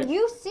situation. Right. But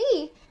you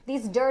see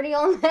these dirty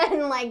old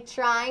men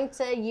trying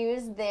to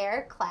use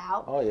their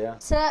clout Oh yeah.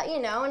 to,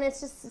 and it's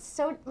just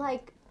so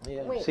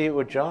Yeah. Wait. See it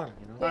with John.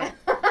 that's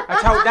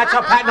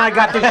how Pat and I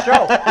got this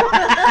show.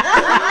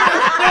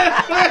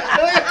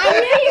 I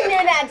knew you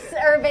knew that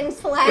urban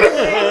slang.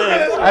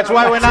 That's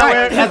why we're not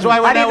wearing. That's why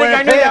we're I not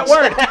didn't think I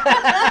wearing knew that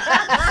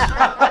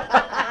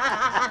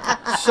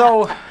pants. word.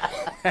 So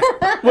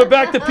We're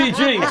back to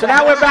PG.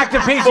 now we're back to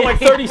PG. For like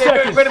 30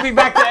 seconds. We're going to be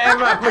back to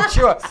Emma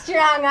mature.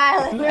 Strong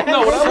Island.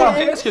 No, what I want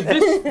to ask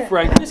you,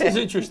 Frank, this is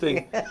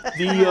interesting.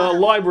 The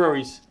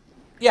libraries.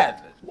 Yeah.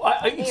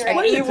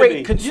 Explain it to me.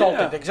 E-rate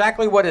consultant. Yeah.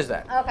 Exactly what is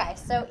that? Okay,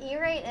 so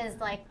E-rate is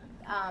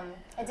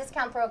a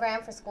discount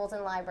program for schools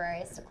and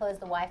libraries to close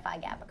the Wi-Fi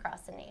gap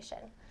across the nation.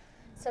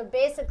 So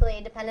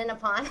basically, dependent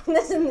upon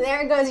this, and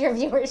there goes your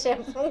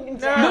viewership.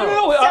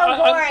 No, So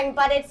boring,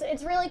 but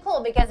it's really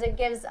cool because it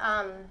gives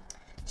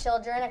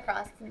children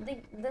across the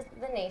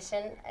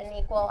nation an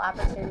equal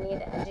opportunity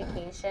to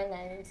education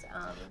and.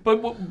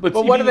 But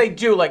what do they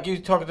do? Like you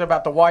talked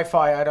about the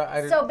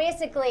Wi-Fi. So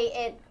basically,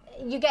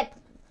 you get,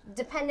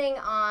 depending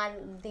on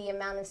the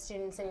amount of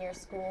students in your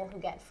school who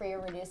get free or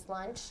reduced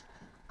lunch,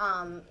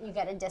 you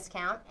get a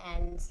discount,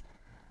 and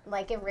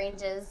it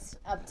ranges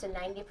up to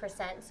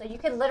 90%. So you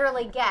could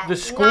literally get The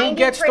school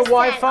gets the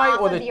Wi-Fi off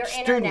or of the your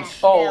students? internet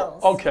Oh,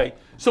 bills. okay.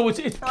 So it's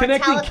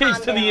connecting kids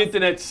telecom to the bills.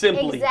 internet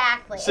simply.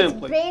 Exactly.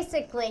 Simply. It's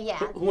basically, yeah.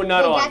 Who are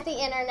not they on. get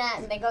the internet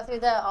and they go through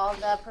all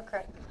the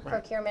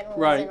procurement rules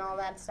Right. and all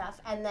that stuff,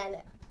 and then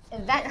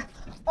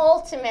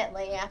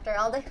ultimately, after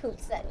all the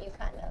hoops that you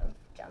kind of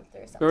jump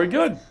through. Very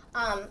good.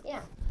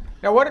 Yeah.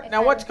 Now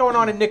what's going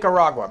on in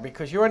Nicaragua?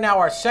 Because you're now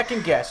our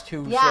second guest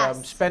who's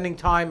Yes. spending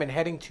time and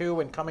heading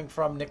to and coming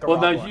from Well,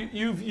 Nicaragua. now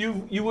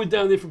you were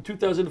down there from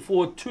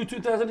 2004 to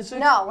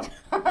 2006. No.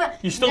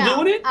 You still No.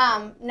 doing it?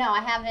 No, I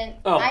haven't.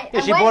 Oh.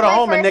 Yeah, she bought a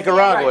home in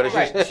Nicaragua.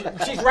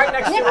 She's right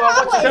next to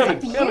Nicaragua what's her is name?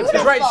 beautiful.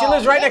 She's right. She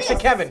lives right next to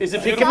Kevin. Is it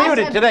She beautiful?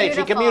 commuted today. She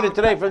beautiful. commuted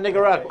today from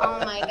Nicaragua.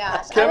 Oh my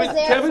gosh. I was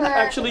there Kevin for...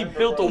 actually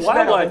built a He's been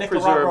on wildlife the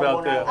preserve Nicaragua out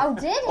one there. Oh,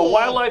 did A he?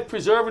 wildlife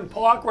preserve and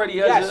park right. He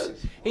has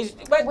Yes.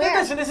 But Where?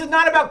 listen, this is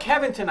not about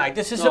Kevin tonight.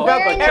 This is No. about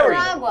Where in Kerry.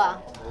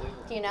 Nicaragua?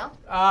 Do you know?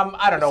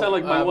 I don't know. sound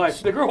like my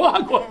wife.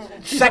 Nicaragua.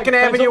 She's Second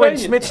like Avenue and Pennsylvania.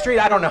 Smith Street.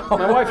 I don't know.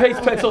 My wife hates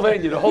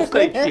Pennsylvania, the whole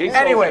state. She hates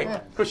Anyway,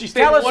 because she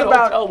stayed Tell in us one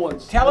about hotel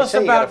once. tell us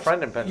say you got a about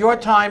friend in Pennsylvania. your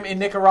time in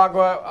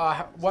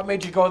Nicaragua. What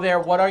made you go there?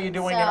 What are you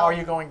doing, and So- are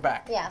you going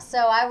back? Yeah, so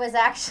I was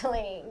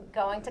actually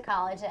going to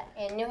college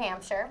in New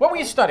Hampshire. What were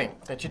you studying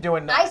that you're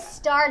doing now? I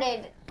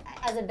started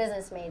as a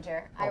business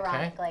major,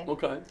 ironically.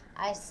 Okay.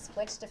 I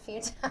switched a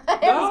few times.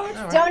 No,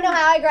 Don't know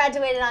how I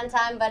graduated on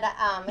time, but You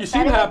I seem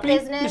started happy. with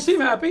business. You seem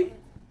happy.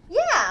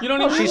 Yeah. You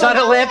don't even. She's on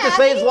a Laughter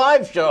happy. Saves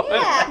Live show.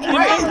 Yeah,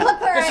 exactly.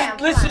 Look where I am.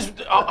 This is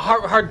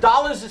her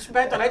dollars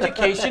spent on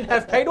education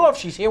have paid off.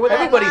 She's here with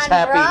Everybody's on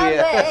happy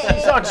here. Broadway.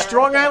 She's on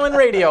Strong Island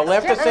Radio.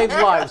 Laughter saves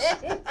lives.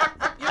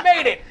 You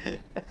made it.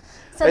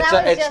 So that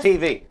was It's just,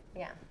 TV.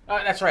 Yeah.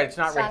 That's right. It's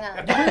not Strong real.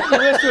 Island. You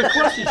asked her a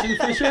question. She didn't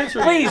finish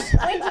answering. Please,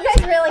 Wait, do you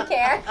guys really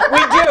care? we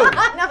do. No,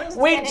 I'm just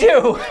We kidding.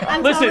 do.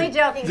 I'm Listen, totally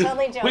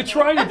joking. We're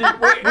trying to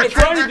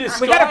disguise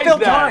We gotta fill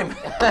that, time.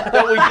 that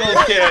we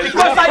don't care.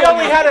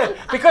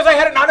 Because I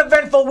had an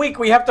uneventful week.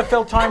 We have to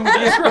fill time with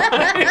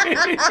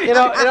you. You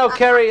know,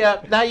 Kerry.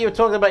 Now you were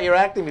talking about your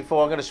acting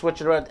before. I'm going to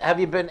switch it around. Have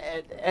you been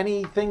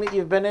anything that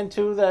you've been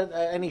into? That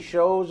any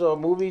shows or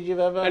movies you've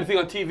ever? Anything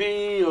on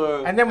TV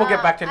or? And then we'll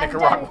get back to I've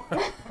Nicaragua.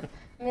 done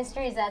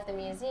Mysteries at the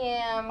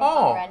Museum.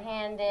 Oh.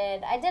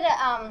 Red-handed. I did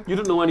a You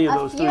don't know any of a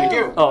those, few do you?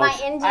 do. Oh, my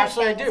okay. indie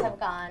Actually, I things do. have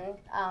gone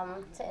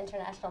to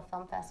international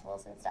film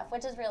festivals and stuff,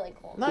 which is really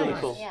cool. Nice.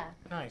 Really cool. Yeah.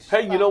 Nice.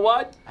 Hey, you know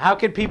what? How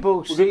can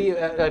people see you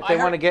if they I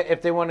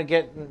want to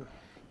get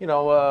you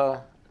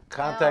know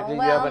contact you?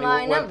 Well, You have any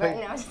my web number. page?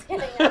 No, I'm just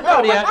kidding.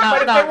 Oh, yeah,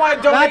 But if they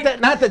wanna donate-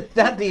 not the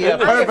If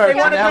pervert they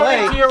want in to donate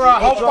LA. to your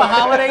Hope for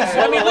Holidays,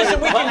 I mean, listen,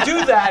 we can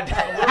do that.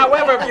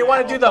 However, if you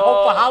want to do the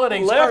Hope for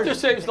Holidays Laughter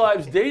first. Saves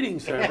Lives dating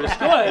service.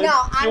 Go ahead.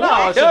 No, If you I'm want.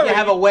 not. So you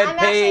have a I'm web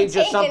actually page or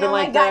taken. something Oh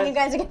my like God, that. you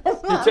guys are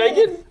gonna. You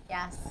taken?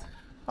 Yes.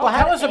 Tell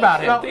us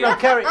about No, him. no,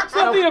 Kerry. It's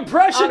not the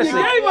impression honestly.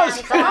 you gave us.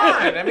 Yeah, I'm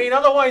Come on. I mean,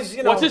 otherwise,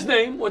 you know. What's his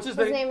name? What's his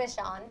His name? name is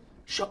Sean.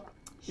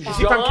 Is Is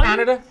he from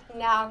Canada?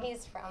 No,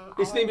 he's from.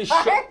 His name is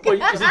Island Sean. Park.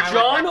 Wait, is it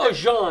John or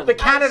Jean? The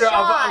Canada of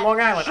Sean. Long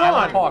Island,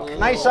 Island Park. Sean,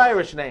 nice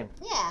Irish name.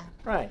 Yeah.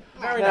 Right.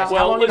 Very Now, nice. Well,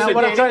 How long listen, now,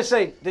 what I'm dating? trying to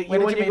say, that When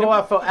did when you you meet go him?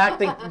 out for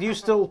acting, do you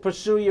still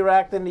pursue your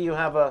acting? Do you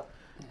have a?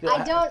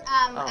 I don't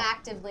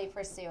actively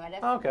pursue it.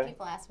 If Okay.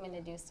 people ask me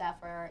to do stuff,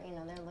 or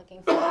they're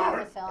looking for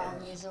me to film,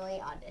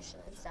 usually audition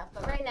and stuff.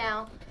 But right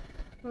now,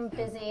 I'm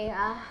busy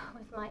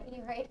with my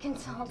E-rate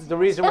consultant. The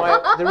reason why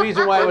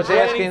I was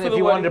Planning asking for if the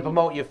you wanted to wedding.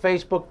 promote your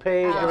Facebook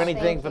page Oh, or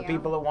anything thank for you.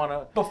 people that want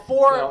to.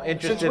 Before,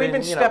 interested since we've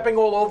been in, you know. stepping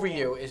all over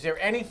you, is there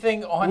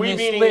anything on We this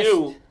meaning list?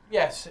 you.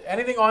 Yes,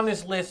 anything on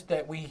this list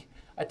that we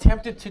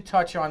attempted to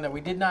touch on that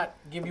we did not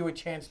give you a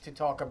chance to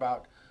talk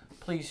about?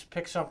 Please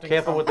pick something.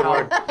 Careful from with the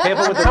column- word.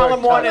 Careful with the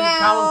Column word. one touch. and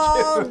column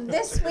Well, two.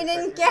 this we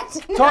didn't get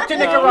to. Talk to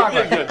No,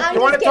 Nicaragua. we did good. I'm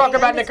You want to just talk kidding,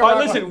 about I'm just All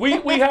Nicaragua? right,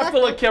 listen, we have to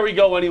let Kerry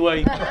go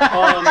anyway.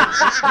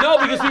 No,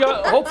 because we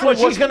got hopefully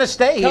She's going to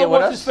stay here tell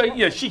with what's his us. face.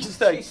 Yeah, she can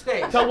stay. She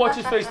stays. Tell what's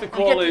his face to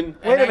call in.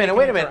 Wait a then minute. you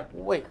Wait a can minute.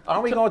 Wait.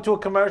 Aren't we going to a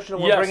commercial?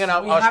 Yes. We're bringing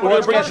out We our have a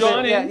sports We're gonna guest. bring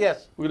John in. Yeah,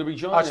 yes. We're gonna be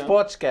John. Our now.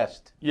 sports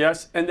guest.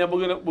 Yes, and then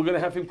we're gonna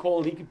have him call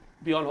and he can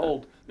be on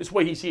hold. This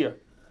way he's here.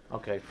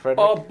 Okay,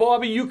 Frederick.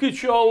 Bobby, you could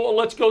show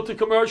Let's Go to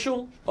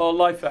Commercial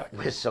Life Hack.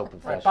 We're so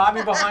professional.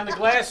 Bobby behind the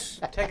glass,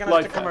 taking us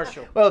Life to hack.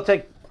 commercial. Well,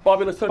 take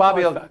Bobby, let's turn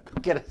Bobby. to Will Life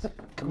Hack. get a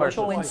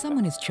commercial. When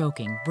someone is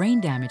choking,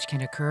 brain damage can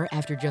occur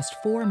after just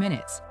 4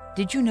 minutes.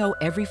 Did you know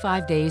every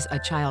 5 days a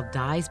child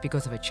dies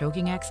because of a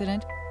choking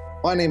accident?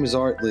 My name is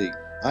Art Lee.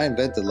 I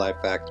invented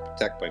LifeVac to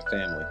protect my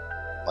family.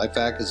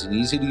 LifeVac is an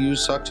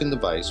easy-to-use suction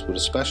device with a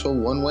special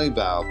one-way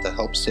valve to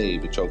help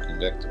save a choking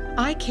victim.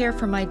 I care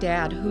for my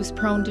dad who's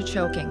prone to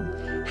choking.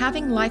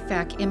 Having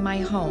LifeVac in my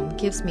home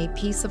gives me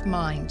peace of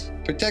mind.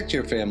 Protect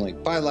your family.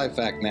 Buy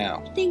LifeVac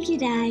now. Thank you,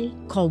 Daddy.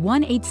 Call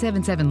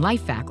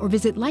 1-877-LifeVac or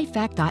visit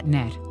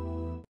lifevac.net.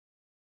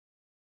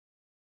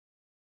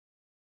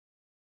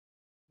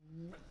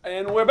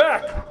 And we're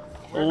back.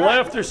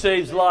 Laughter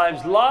Saves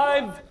Lives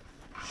live.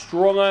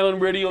 Strong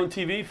Island Radio and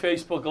TV,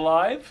 Facebook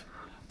Live.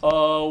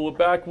 We're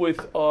back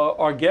with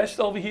our guest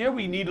over here.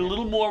 We need a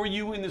little more of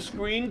you in the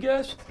screen,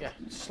 guest. Yeah,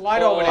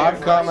 slide over there.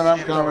 I'm coming.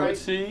 All right,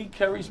 see,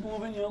 Kerry's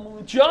moving, you're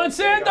moving. John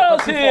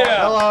Santos here.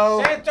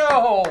 Hello.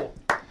 Santo!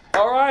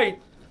 All right,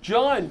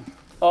 John.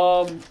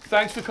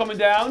 Thanks for coming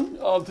down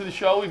to the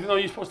show, even though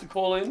you're supposed to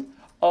call in.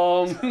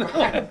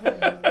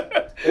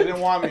 They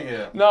didn't want me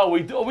here. No,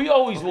 we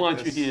always Look at want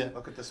you this. here.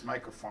 Look at this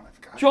microphone I've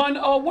got. John,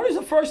 what is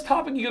the first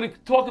topic you're going to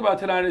talk about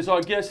tonight as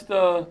our guest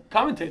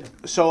commentator?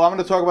 So I'm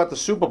going to talk about the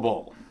Super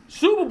Bowl.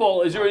 Super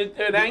Bowl. Is there an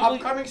The angle?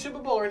 upcoming Super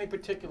Bowl or any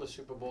particular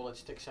Super Bowl that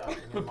sticks out?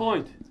 Good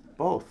point.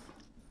 Both.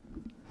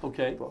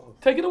 Okay.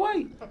 Take it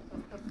away.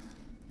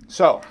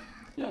 So,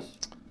 Yes.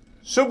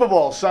 Super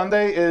Bowl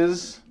Sunday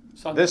is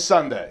Sunday. this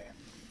Sunday.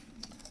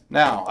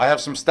 Now, I have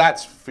some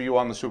stats for you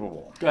on the Super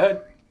Bowl. Go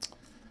ahead.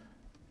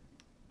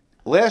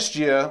 Last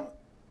year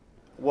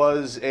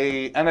was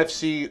a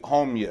NFC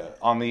home year.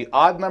 On the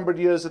odd numbered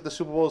years that the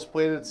Super Bowl is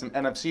played, it's an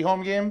NFC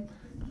home game.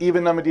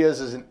 Even numbered years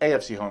is an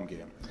AFC home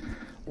game.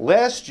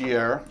 Last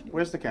year,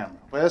 where's the camera?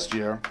 Last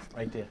year,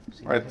 Right there.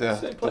 right there.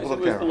 Same the place little it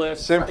was the camera.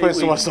 last Same 8 place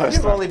it was weeks. last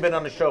You've time. only been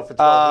on the show for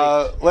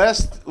 12 weeks.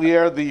 Last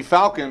year, the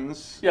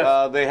Falcons,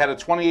 Yes. they had a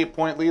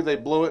 28-point lead. They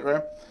blew it,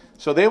 right?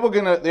 So they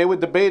were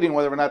debating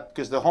whether or not,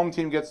 because the home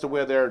team gets to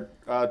wear their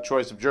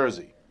choice of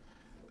jersey.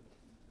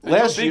 And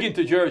you're Last big year,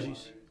 into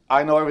jerseys.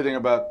 I know everything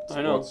about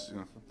I know. sports. You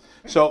know.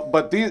 So,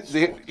 but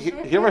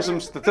here are some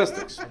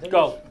statistics.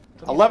 Go.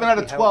 11 out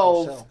of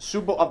 12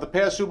 of the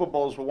past Super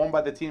Bowls were won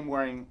by the team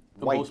wearing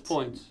The white, most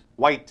points.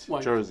 white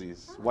White.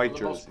 jerseys. White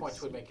The most jerseys.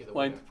 points would make you the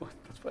Wait,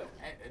 winner.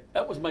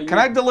 that was my. Can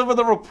I deliver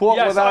the report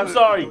Yes, without? I'm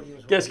sorry.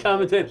 Guest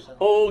commentator.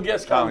 Oh,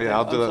 guest Oh, commentator. yeah,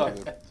 I'll do I'm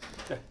that.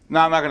 No,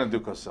 I'm not going to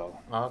do Cosell.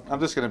 I'm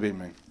just going to be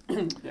me.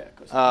 Sorry. Yeah,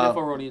 because half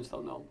our audience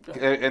don't know. Go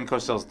ahead. And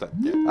Cosell's dead.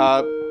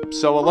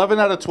 So 11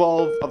 out of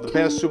 12 of the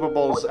past Super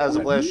Bowls as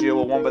of last year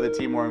were won by the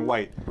team wearing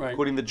white. Right.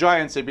 Including the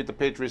Giants, they beat the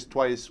Patriots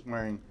twice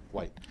wearing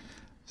white.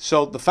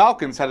 So the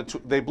Falcons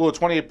they blew a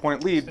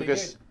 28-point lead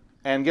because,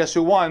 and guess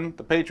who won?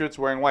 The Patriots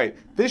wearing white.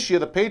 This year,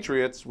 the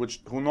Patriots,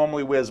 who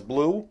normally wears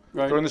blue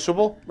Right. during the Super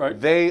Bowl, Right.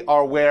 they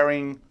are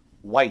wearing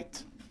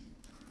white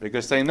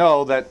because they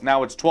know that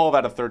now it's 12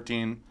 out of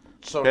 13.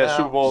 So past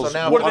Super now, Bowls. so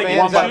now What if, do the they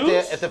fans get out to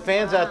there, choose? if the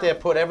fans out there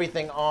put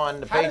everything on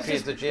the How does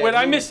Patriots this- this year, Wait,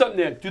 I missed something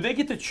there. Do they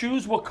get to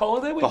choose what color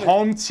they wear? The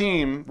home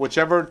team,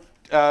 whichever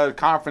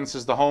conference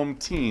is the home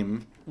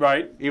team,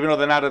 Right. even though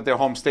they're not at their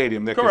home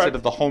stadium, they're Correct.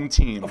 considered the home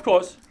team. Of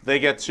course. They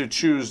get to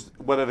choose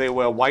whether they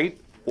wear white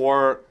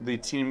or the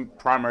team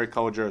primary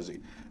color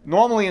jersey.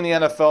 Normally in the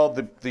NFL,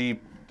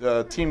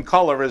 the team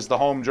color is the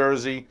home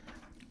jersey,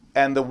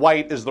 and the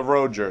white is the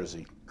road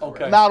jersey.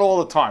 Okay. Not all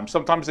the time.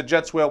 Sometimes the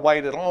Jets wear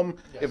white at home.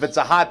 Yes. If it's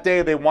a hot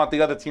day, they want the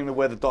other team to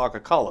wear the darker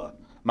color.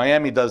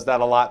 Miami does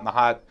that a lot in the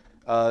hot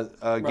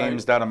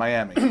games down in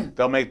Miami.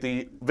 They'll make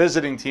the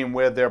visiting team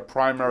wear their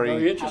primary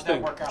Very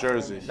interesting.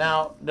 jerseys.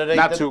 now do they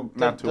Not do, too-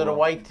 not do too the well.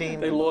 white team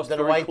They lost do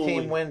the very white coolly.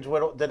 team wins?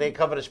 Do they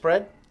cover the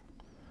spread?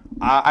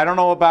 I don't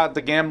know about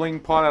the gambling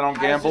part. I don't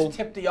How does gamble. this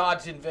tip the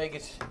odds in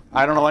Vegas?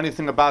 I don't know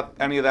anything about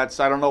any of that.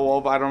 I don't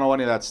know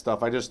any of that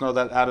stuff. I just know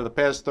that out of the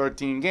past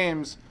 13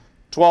 games,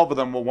 12 of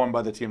them were won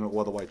by the team that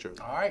wore the white jersey.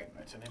 All right,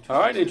 that's an interesting.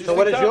 All right. So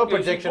what is your Give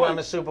us prediction point. on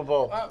the Super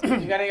Bowl? You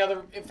got any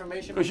other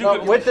information? Because you No,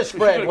 could- with the because you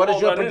spread, could what is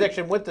call your that in.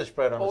 prediction with the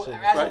spread on the Well, Super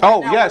as Bowl? of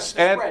Oh now, yes, what's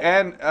the spread?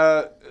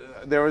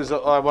 and there is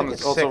I want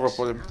it's to also 6.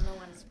 report. I don't know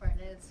what a spread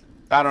is.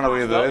 I don't know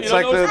either. No, It's you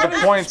like don't know the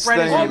spread? points Spread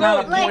is thing. the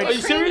amount of Like Are you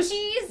cream serious?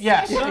 cheese?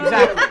 Yes,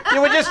 exactly.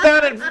 You were just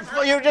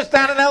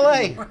down in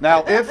L.A.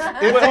 Now, if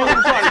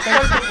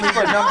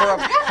the number of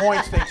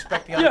points they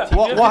expect the other Yeah. team.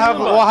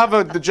 we'll have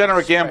a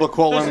degenerate gambler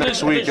call in Does-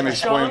 next week and does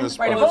explain Sean- this.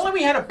 Right, if part. only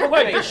we had a book Wait,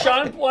 today. does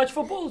Sean watch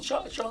football?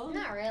 Sean?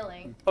 Not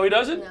really. Oh, he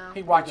doesn't? No.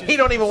 He watches. He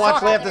don't even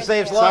watch Laughter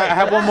Saves So I Lives.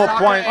 have one more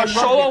point. Oh,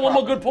 hold on, one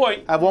more good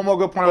point. I have one more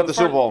good point about the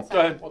Super Bowl. Go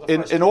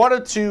ahead. In order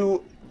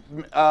to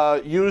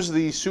use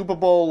the Super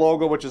Bowl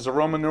logo, which is a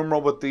Roman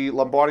numeral with the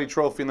Lombardi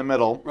Trophy in the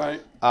middle.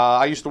 Right.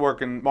 I used to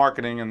work in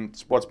marketing and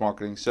sports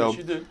marketing, so Yes,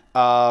 you did.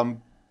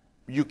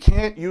 you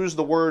can't use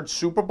the word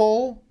Super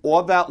Bowl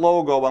or that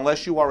logo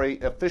unless you are a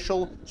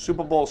official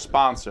Super Bowl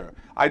sponsor.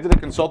 I did a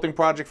consulting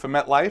project for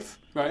MetLife,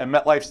 Right. and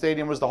MetLife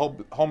Stadium was the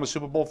home of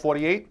Super Bowl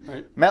 48.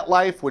 Right.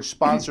 MetLife, which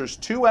sponsors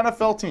 2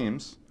 NFL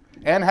teams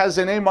and has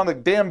their name on the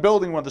damn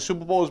building where the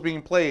Super Bowl is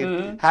being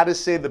played, had to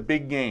say the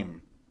big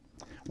game.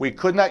 We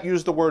could not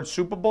use the word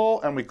Super Bowl,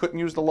 and we couldn't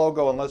use the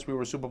logo unless we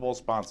were a Super Bowl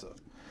sponsor.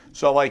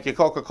 So like your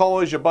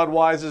Coca-Colas, your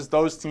Budweisers,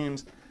 those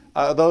teams,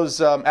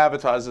 those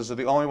advertisers are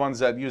the only ones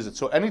that use it.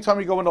 So anytime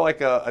you go into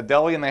like a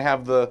deli and they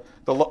have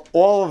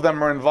all of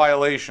them are in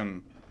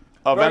violation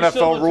of Very NFL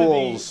similar to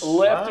rules. the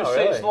Laughter Oh,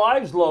 Saves really?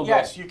 Lives logo.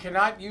 Yes, you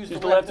cannot use the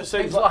the Laughter Laughter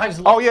Saves Saves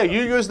Lives. Oh yeah,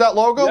 you use that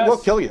logo, Yes. we'll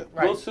kill you.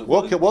 Right. We'll sue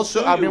We'll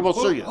sue. I mean, we'll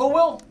sue you. Who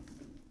will?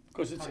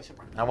 Because it's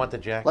I want the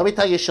jacket. Let me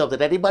tell you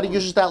something. Anybody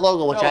uses that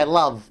logo, which I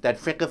love, that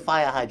frickin'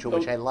 fire hydrant,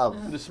 which I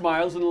love, the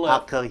smiles and the I'll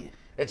laugh. kill you.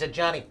 It's a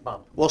Johnny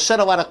Pump. We'll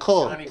settle out a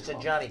call. It's a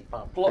Johnny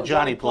Pump.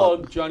 Johnny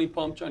Plug. Johnny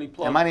Pump, Johnny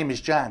Plug. And my name is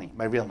Johnny,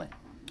 my real name.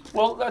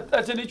 Well,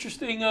 that's an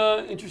interesting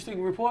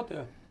report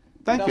there.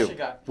 Thank What else you. you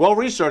got? Well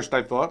researched,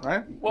 I thought,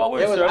 right? Well,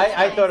 we're It was,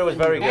 I thought it was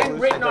very good. And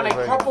written on a I thought it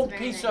was very good. crumpled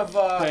piece of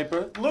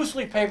Paper. loose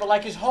leaf paper,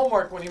 like his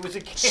homework when he was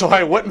a kid. So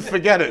I wouldn't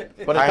forget it.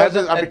 But it I've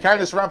doesn't- been carrying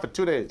this around for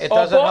 2 days. It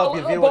doesn't help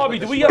you viewers. Bobby, with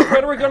do the we have spread.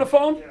 Frederick on the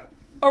phone?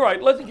 All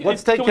right, let's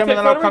take can we him and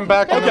then I'll come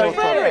back and Okay. then we'll-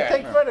 Frederick,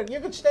 take Frederick. You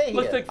can stay here.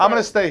 Let's take I'm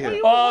going Frederick. to stay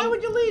here. Why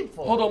would you leave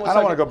for? Hold on one I second.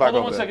 don't wanna go back Hold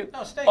on over one there. second.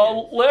 No, stay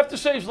here. Laughter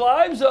Saves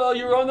Lives.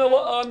 You're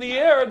on the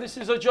air. This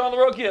is John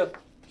LaRocque here.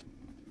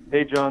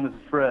 Hey, John, this is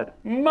Fred.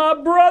 My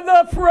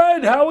brother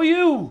Fred, how are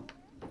you?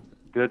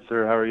 Good,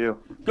 sir. How are you?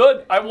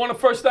 Good. I want to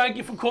first thank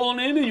you for calling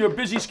in and your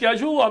busy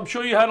schedule. I'm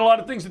sure you had a lot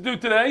of things to do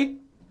today.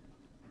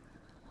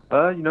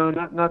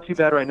 Not too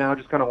bad right now.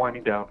 Just kind of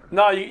winding down.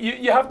 No,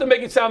 you have to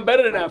make it sound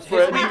better than that,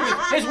 Fred.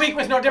 His week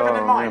was no different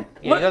than mine.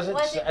 Yeah,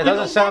 it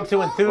doesn't sound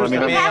too enthused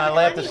to me on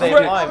Laugh to Save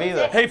Live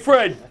either. Hey,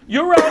 Fred,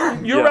 you're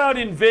out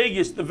in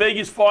Vegas, the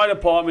Vegas Fire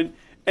Department,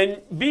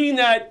 and being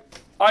that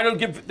I don't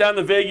get down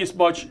to Vegas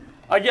much,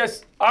 I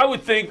guess I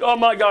would think, oh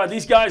my God,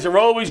 these guys are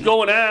always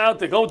going out.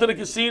 They're going to the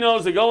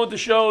casinos. They're going to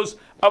shows.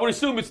 I would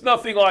assume it's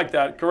nothing like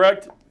that,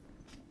 correct?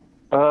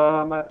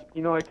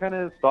 I kind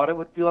of thought it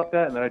would be like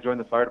that, and then I joined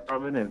the fire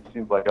department, and it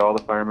seems like all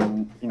the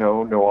firemen,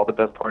 know all the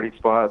best party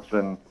spots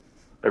and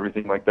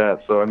everything like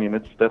that. So,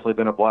 it's definitely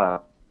been a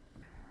blast.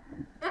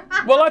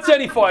 Well, that's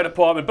any fire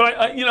department, but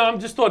I'm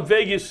just thought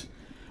Vegas,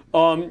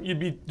 you'd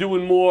be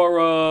doing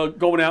more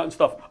going out and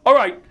stuff. All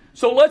right,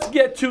 so let's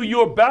get to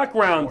your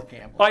background.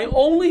 I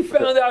only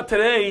found out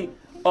today,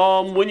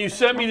 when you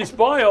sent me this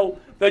bio,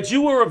 that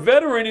you were a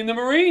veteran in the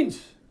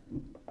Marines.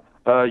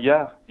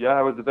 Yeah,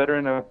 I was a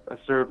veteran. I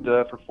served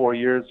for 4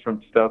 years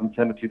from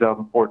 2010 to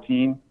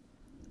 2014.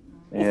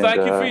 Well, thank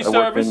you for your I worked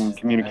service. in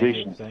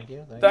communications.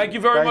 Thank you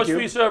very much for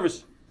your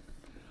service.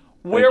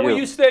 Where were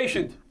you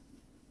stationed?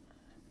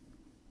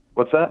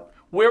 What's that?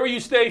 Where were you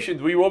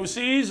stationed? Were you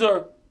overseas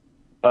or?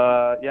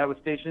 Yeah, I was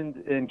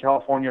stationed in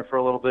California for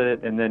a little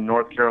bit, and then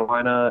North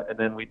Carolina, and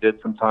then we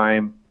did some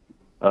time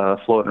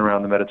floating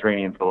around the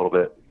Mediterranean for a little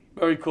bit.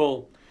 Very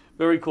cool.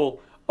 Very cool.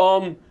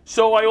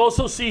 So I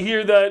also see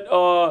here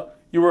that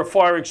you were a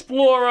fire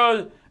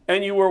explorer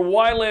and you were a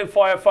wildland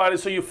firefighter.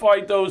 So you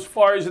fight those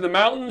fires in the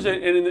mountains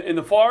and in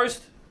the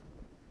forest?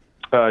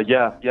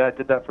 Yeah, I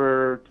did that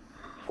for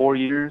 4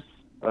 years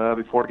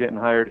before getting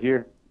hired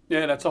here.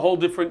 Yeah, that's a whole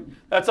different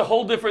type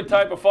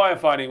of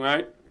firefighting,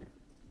 right?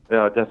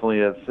 Yeah, it definitely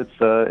is.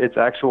 It's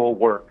actual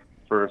work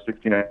for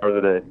 16 hours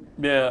a day.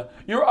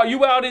 Yeah. Are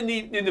you out in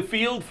the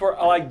field for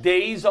like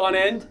days on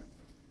end?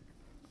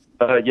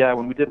 Yeah,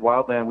 when we did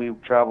Wildland, we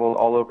traveled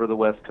all over the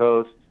West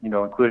Coast,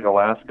 including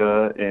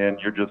Alaska, and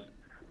you're just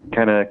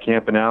kind of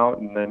camping out,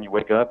 and then you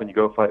wake up and you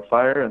go fight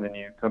fire, and then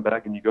you come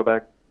back and you go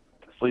back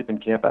to sleep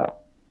and camp out.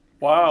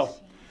 Wow.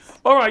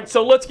 All right,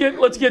 so let's get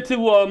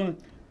to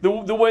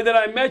the way that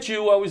I met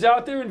you. I was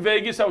out there in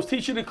Vegas. I was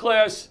teaching a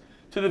class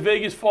to the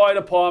Vegas Fire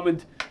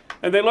Department,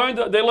 and they learned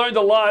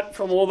a lot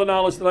from all the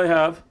knowledge that I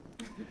have.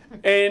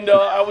 And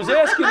I was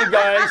asking the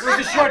guys. It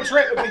was a short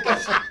trip.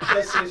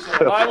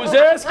 I was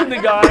asking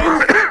the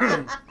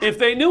guys if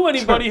they knew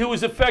anybody who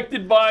was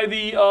affected by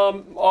the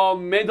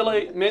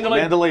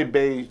Mandalay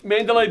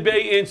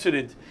Bay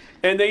incident,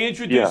 and they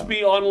introduced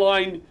me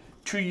online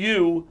to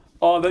you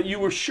that you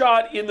were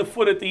shot in the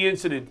foot at the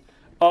incident.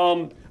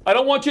 I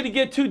don't want you to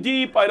get too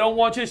deep. I don't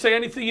want you to say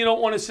anything you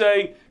don't want to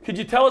say. Could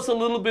you tell us a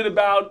little bit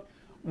about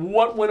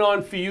what went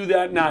on for you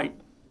that night?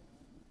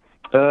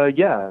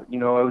 Yeah,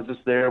 I was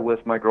just there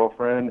with my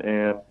girlfriend,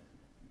 and,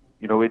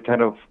 we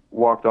kind of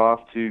walked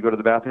off to go to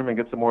the bathroom and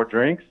get some more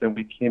drinks, and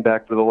we came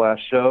back for the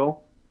last show,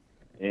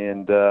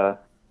 and,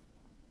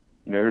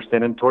 we were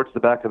standing towards the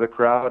back of the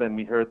crowd, and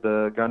we heard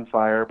the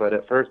gunfire, but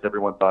at first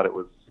everyone thought it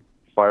was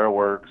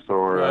fireworks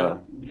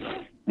or,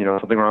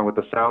 something wrong with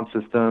the sound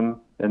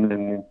system, and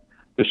then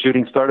the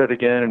shooting started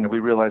again, and we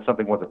realized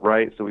something wasn't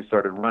right, so we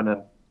started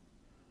running,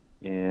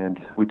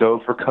 and we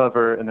dove for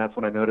cover, and that's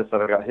when I noticed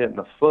that I got hit in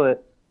the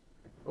foot.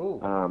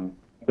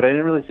 But I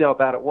didn't really see how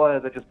bad it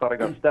was. I just thought I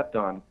got stepped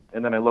on.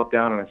 And then I looked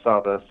down and I saw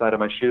the side of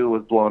my shoe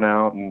was blown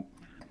out and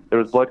there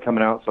was blood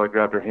coming out. So I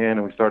grabbed her hand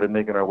and we started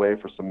making our way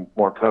for some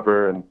more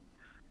cover and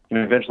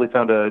eventually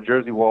found a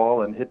Jersey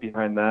wall and hid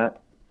behind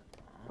that.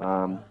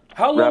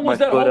 How long was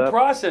that whole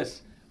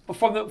process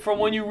from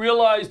when you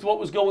realized what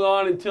was going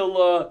on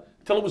until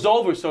it was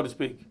over, so to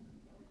speak?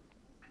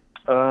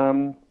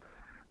 Well,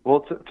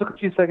 it took a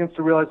few seconds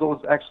to realize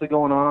what was actually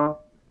going on.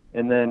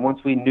 And then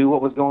once we knew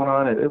what was going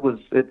on,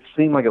 it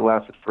seemed like it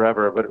lasted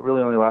forever, but it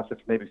really only lasted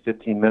for maybe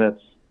 15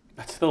 minutes.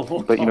 That's still a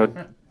long But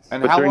time.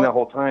 But during that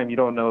whole time, you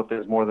don't know if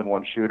there's more than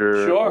one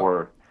shooter. Sure.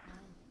 Or.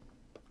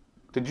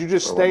 Did you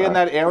just stay in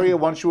that area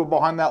once you were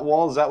behind that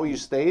wall? Is that where you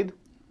stayed?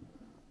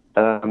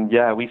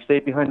 Yeah, we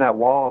stayed behind that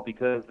wall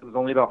because it was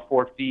only about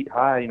 4 feet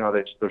high.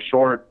 They're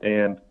short,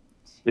 and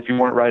if you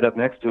weren't right up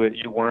next to it,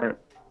 you weren't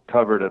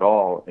covered at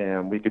all,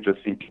 and we could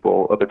just see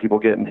other people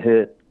getting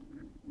hit.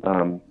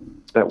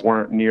 That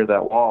weren't near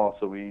that wall,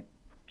 so we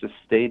just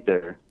stayed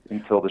there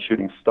until the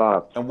shooting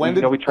stopped. And when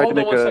we tried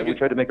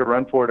to make a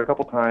run for it a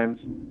couple times,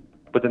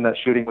 but then that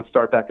shooting would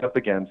start back up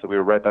again, so we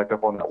were right back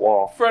up on that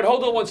wall. Fred,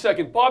 hold on 1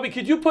 second. Bobby,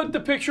 could you put the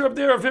picture up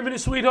there of him and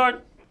his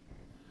sweetheart?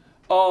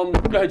 Go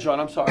ahead, John.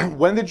 I'm sorry.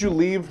 When did you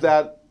leave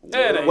that?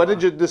 When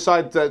did you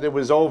decide that it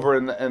was over,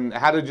 and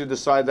how did you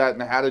decide that,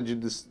 and how did you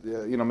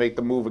make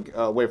the move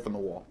away from the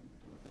wall?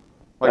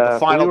 Like the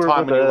final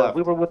time when you left.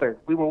 We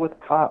were with a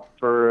cop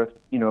for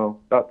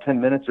about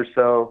 10 minutes or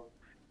so,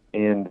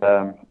 and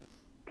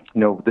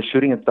the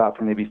shooting had stopped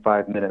for maybe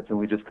 5 minutes, and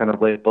we just kind of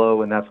laid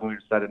low, and that's when we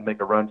decided to make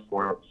a run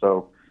for it.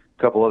 So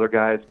a couple other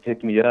guys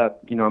picked me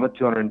up. I'm a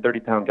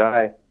 230-pound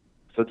guy,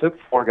 so it took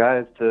 4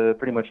 guys to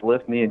pretty much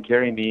lift me and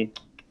carry me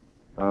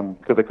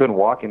because I couldn't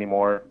walk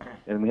anymore.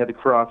 And we had to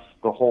cross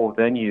the whole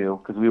venue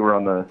because we were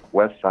on the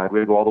west side. We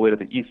had to go all the way to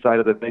the east side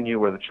of the venue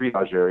where the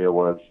triage area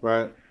was.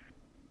 Right.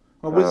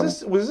 Well,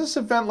 was this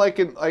event like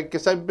in, I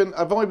guess I've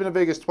only been to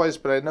Vegas twice,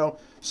 but I know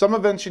some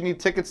events you need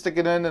tickets to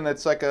get in, and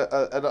it's like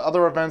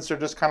other events are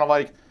just kind of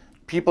like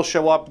people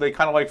show up, they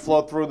kind of like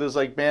flow through. There's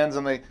like bands,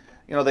 and they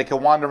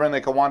can wander in, they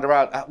can wander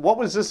out. What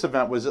was this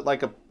event? Was it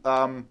like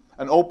an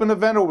open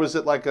event, or was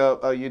it like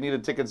a you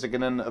needed tickets to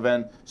get in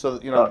event? So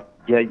that,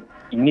 yeah,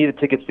 you needed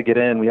tickets to get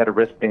in. We had a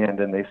wristband,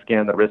 and they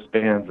scanned the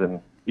wristbands,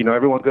 and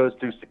everyone goes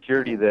through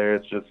security there.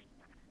 It's just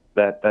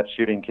that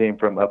shooting came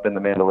from up in the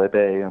Mandalay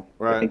Bay,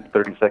 I think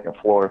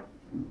 32nd floor.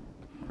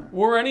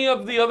 Were any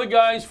of the other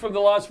guys from the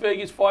Las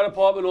Vegas Fire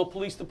Department or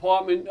Police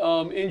Department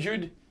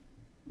injured?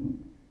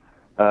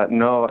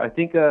 No, I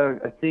think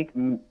a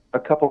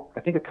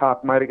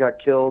cop might have got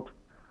killed.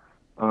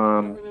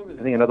 I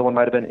think another one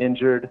might have been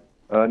injured.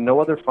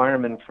 No other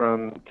firemen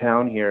from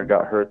town here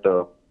got hurt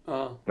though.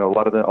 A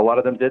lot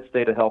of them did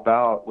stay to help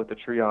out with the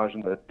triage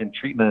and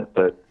treatment,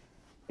 but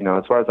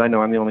as far as I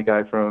know, I'm the only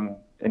guy from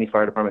any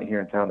fire department here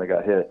in town that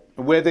got hit.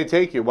 Where'd they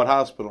take you? What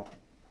hospital?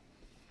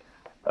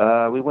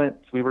 We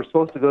were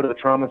supposed to go to the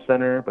trauma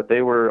center, but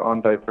they were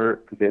on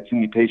divert because they had too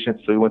many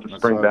patients, so we went to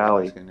Spring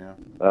Valley,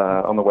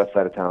 on the west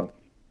side of town.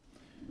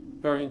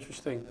 Very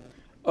interesting.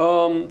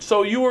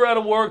 So you were out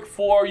of work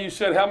for, you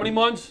said, how many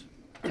months?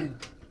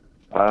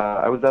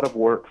 I was out of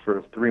work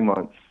for 3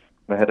 months.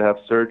 I had to have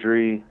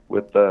surgery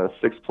with a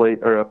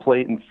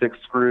plate and 6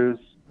 screws,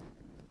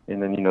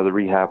 and then the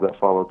rehab that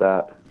followed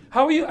that.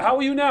 How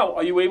are you now?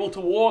 Are you able to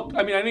walk?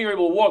 I mean, I know you're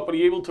able to walk, but are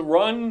you able to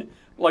run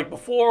like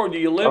before, or do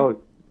you limp?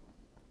 Oh,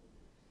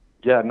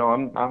 yeah, no,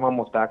 I'm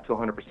almost back to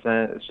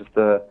 100%. It's just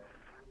got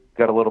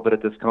a little bit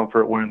of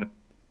discomfort wearing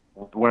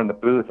the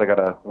boots. I got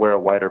to wear a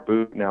wider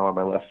boot now on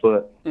my left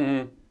foot.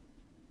 Mm-hmm.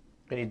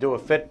 Can you do a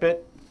Fitbit?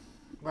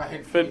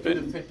 Right.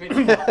 Fitbit.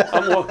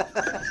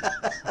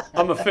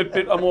 I'm a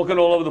Fitbit. I'm walking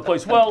all over the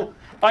place. Well,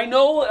 I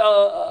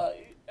know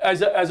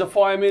as a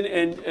fireman,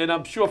 and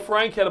I'm sure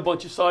Frank had a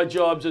bunch of side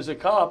jobs as a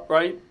cop,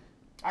 right?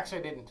 Actually,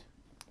 I didn't.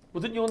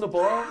 Wasn't you on the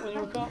bar when you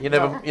were a cop? You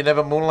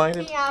never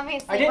moonlighted? He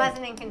obviously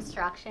wasn't in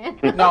construction.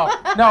 No,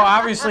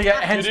 obviously,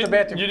 hence the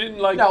bathroom. You didn't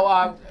like.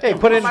 No, hey,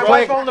 put in my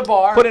flag. wife owned the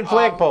bar. Put in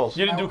flagpoles.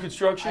 You didn't do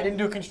construction. I didn't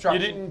do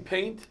construction. You didn't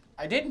paint.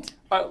 I didn't.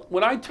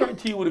 When I turn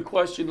to you with a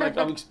question, like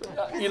I'm,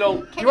 you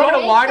want me to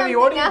lie to the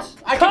audience?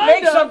 I can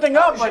make something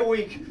up, but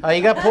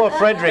you got poor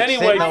Frederick.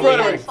 Anyway,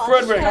 Frederick,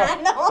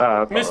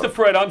 Mr.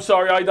 Fred, I'm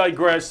sorry, I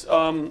digress.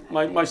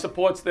 My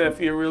support staff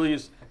here really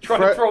is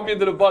trying to throw me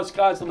into the bus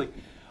constantly.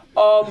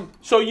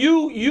 So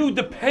you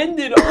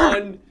depended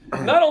on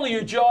not only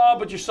your job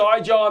but your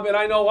side job, and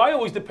I know I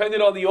always depended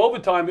on the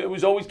overtime. It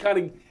was always kind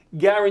of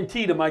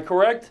guaranteed. Am I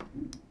correct?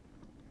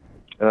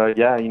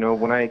 Yeah,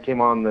 when I came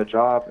on the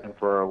job, and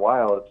for a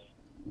while, it's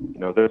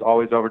there's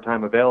always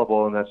overtime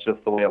available, and that's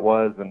just the way it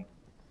was. And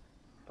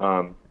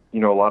a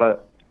lot of,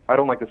 I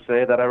don't like to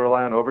say that I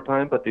rely on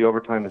overtime, but the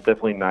overtime is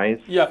definitely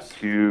nice. Yes.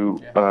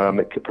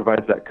 It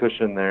provides that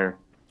cushion there,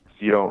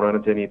 so you don't run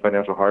into any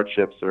financial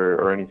hardships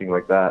or anything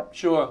like that.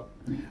 Sure.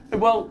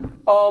 Well,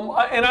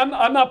 and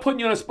I'm not putting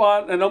you on a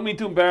spot, and I don't mean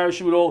to embarrass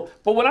you at all,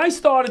 but when I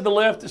started the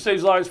Laughter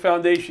Saves Lives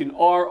Foundation,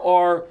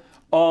 our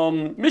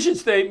mission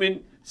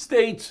statement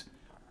states,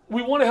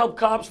 we want to help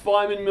cops,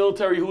 firemen,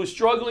 military who are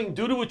struggling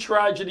due to a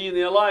tragedy in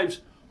their lives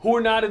who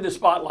are not in the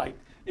spotlight.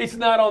 It's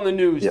not on the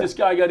news. Yeah. This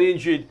guy got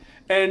injured,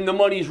 and the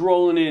money's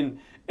rolling in.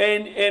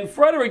 And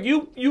Frederick,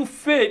 you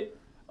fit,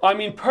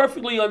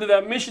 perfectly under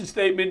that mission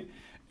statement.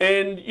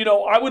 And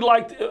I would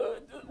like to,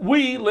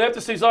 we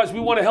Laughter Saves Lives, we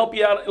want to help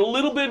you out a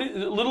little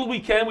we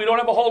can. We don't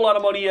have a whole lot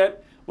of money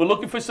yet. We're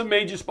looking for some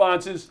major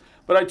sponsors.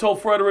 But I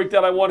told Frederick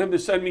that I want him to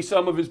send me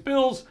some of his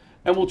bills,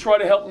 and we'll try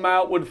to help him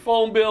out with a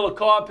phone bill, a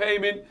car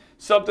payment,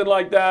 something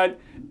like that,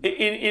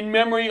 in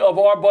memory of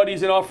our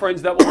buddies and our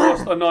friends that were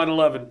lost on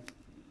 9/11.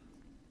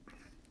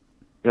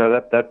 Yeah,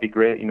 that'd be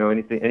great.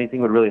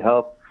 Anything would really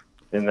help,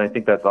 and I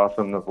think that's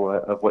awesome of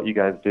what you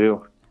guys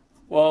do.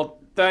 Well,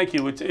 thank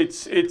you.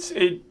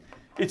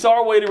 It's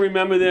our way to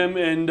remember them,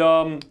 and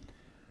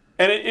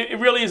it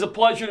really is a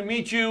pleasure to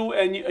meet you.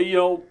 And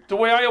the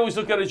way I always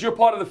look at it is you're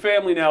part of the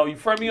family now. You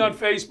friend me on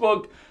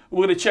Facebook.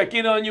 We're gonna check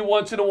in on you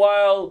once in a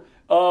while.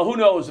 Who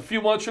knows? A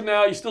few months from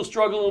now, you still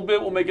struggle a little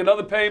bit. We'll make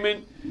another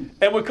payment,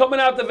 and we're coming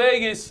out to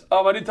Vegas.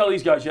 I didn't tell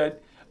these guys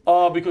yet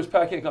because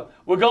Pat can't come.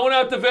 We're going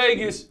out to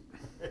Vegas.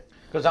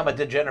 Because I'm a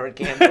degenerate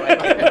gambler.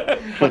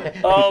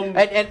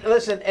 And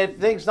listen, if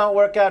things don't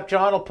work out,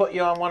 John will put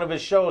you on one of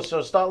his shows,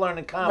 so start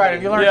learning comedy. Right,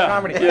 if you learn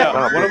comedy. Yeah.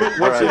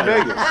 What's in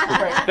Vegas?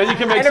 Then you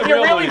can make some real money. And if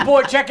you're really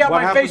bored, check out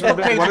my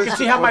Facebook page. You can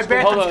see how my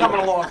bathroom's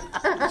coming along.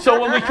 So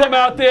when we come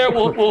out there,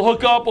 we'll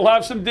hook up, we'll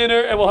have some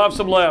dinner, and we'll have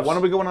some laughs. When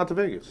are we going out to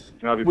Vegas?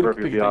 That'll be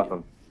perfect. It'll be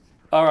awesome.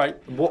 All right.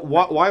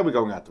 Why are we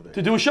going out to Vegas?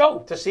 To do a show.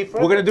 To see We're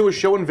going to do a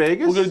show in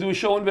Vegas? We're going to do a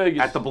show in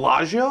Vegas. At the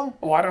Bellagio?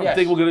 Oh, I don't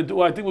think we're going to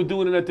do. I think we're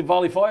doing it at the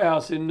Valley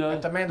Firehouse in.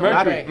 At the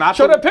Mandalay Bay.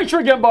 Show that picture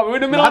again, Bobby. We're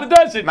in the middle of the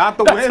desert. Not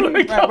the That's Wynn. where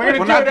we go.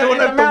 We're not doing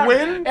it at the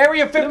Wynn.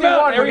 Area 51.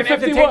 We're Area going to entertain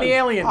 51. the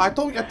aliens. I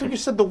thought you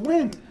said the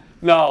Wynn.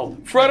 No,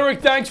 Frederick.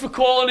 Thanks for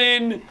calling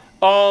in.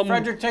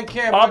 Frederick, take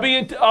care. I'll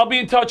be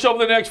in touch over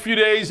the next few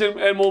days,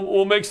 and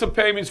we'll make some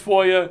payments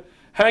for you.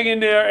 Hang in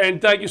there,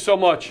 and thank you so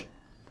much.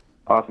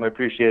 Awesome. I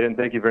appreciate it, and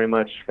thank you very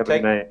much. Have a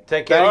good night.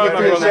 Take care. Thank you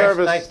for your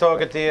service. Nice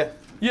talking to you.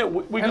 Yeah,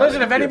 we And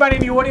listen, if anybody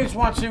in the audience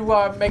wants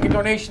to make a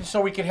donation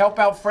so we can help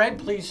out Fred,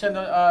 please send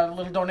a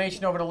little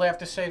donation over to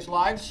Laughter Saves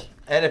Lives.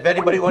 And if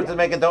anybody wants to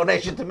make a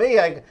donation to me,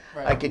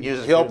 I can use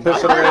it. He'll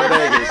piss it away in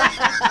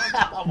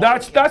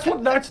Vegas.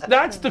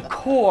 That's the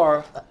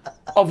core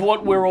of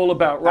what we're all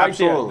about, right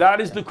Absolutely. there.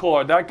 That is the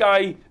core. That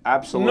guy.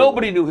 Absolutely.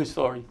 Nobody knew his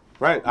story.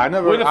 Right. I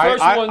never. We're the first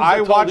ones that I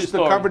told watched his the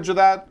story. coverage of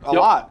that a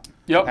lot.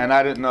 Yep. And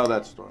I didn't know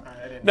that story.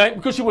 Now,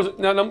 because he wasn't.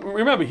 Now,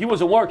 remember, he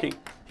wasn't working.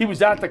 He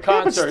was at the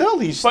concert. But still,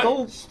 he's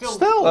still.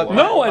 Look,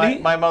 No,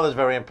 and my mother's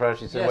very impressed.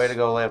 She said, "Way to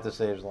go, Laughter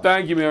Saves Lives."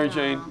 Thank you, Mary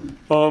Jane.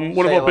 One of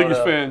Say our hello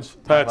biggest to fans,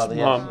 my Pat's mother,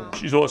 yes. mom.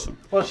 She's awesome.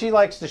 Well, she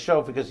likes the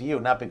show because of you,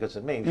 not because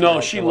of me. No,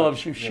 likes she to loves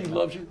watch- you. She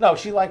loves you. No,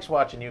 she likes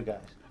watching you guys.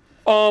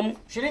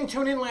 She didn't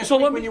tune in last So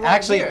week let when me- you were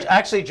Actually,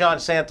 here. John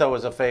Santo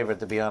was a favorite,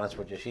 to be honest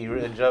with you. She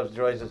really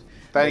enjoys his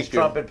Thank you.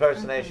 Trump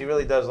impersonation. She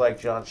really does like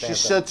John Santo. She's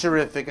so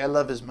terrific. I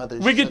love his mother.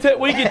 We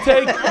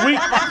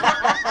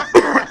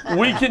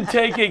can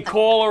take a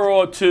caller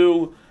or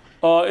two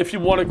if you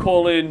want to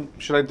call in.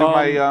 Should I do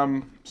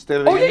my State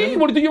of the Oh yeah, Union? you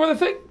want to do your other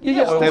thing?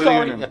 Yeah. State of the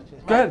Sorry. Union.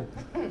 Go ahead.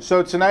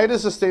 So tonight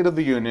is the State of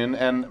the Union,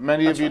 and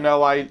many of you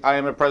know I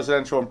am a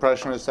presidential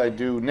impressionist. I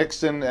do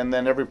Nixon and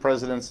then every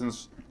president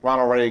since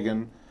Ronald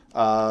Reagan,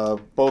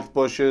 both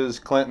Bushes,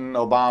 Clinton,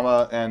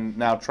 Obama, and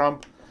now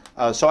Trump.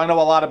 So I know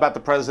a lot about the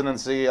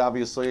presidency.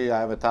 Obviously, I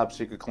have a top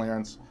secret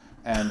clearance,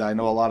 and I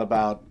know a lot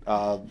about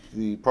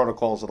the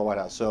protocols of the White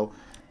House. So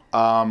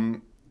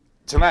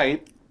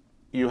tonight,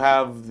 you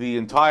have the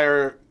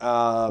entire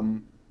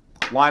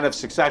line of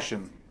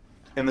succession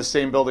in the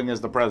same building as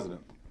the president.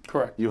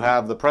 Correct. You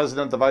have the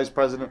president, the vice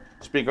president,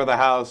 Speaker of the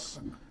House,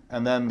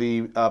 and then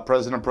the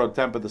president pro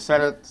tem of the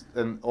Senate,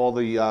 and all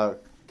the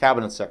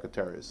cabinet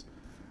secretaries.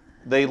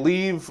 They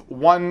leave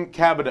one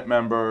cabinet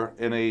member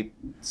in a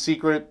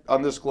secret,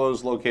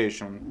 undisclosed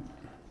location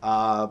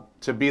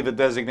to be the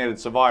designated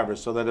survivor,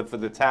 so that if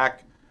an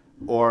attack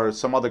or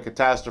some other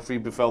catastrophe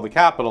befell the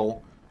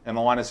Capitol and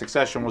the line of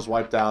succession was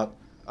wiped out,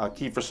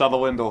 Kiefer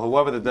Sutherland or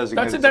whoever the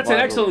designated That's an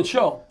survivor excellent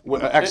show.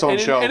 excellent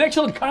show. An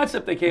excellent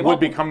concept they came would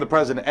up with. become the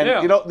president. And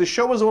Yeah. you know, the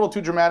show was a little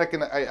too dramatic,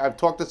 and I've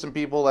talked to some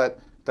people that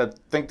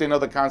think they know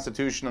the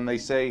Constitution, and they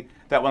say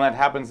that when that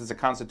happens, it's a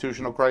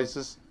constitutional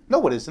crisis.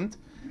 No, it isn't.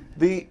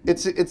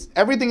 It's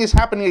everything is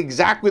happening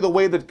exactly the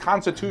way the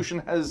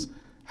Constitution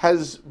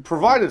has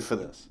provided for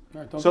this.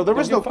 Right, So there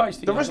don't is get no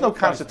feisty. there is Don't no get feisty.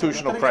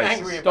 constitutional Don't get crisis.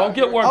 angry about Don't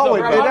get worked Oh, up.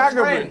 it We're amongst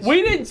aggravates. friends.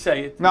 We didn't say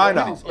it. No, I We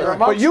know. didn't say We're it.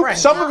 amongst But you,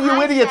 friends. some of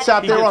you idiots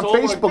out He there gets on over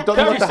it. Facebook don't know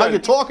Carrie what the hell said you're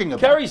it. talking about.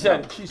 Carrie said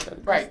it. She said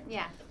it. Right.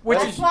 Yeah. Which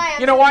That's is, why I'm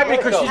you know why? saying-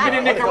 Because she's been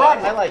in I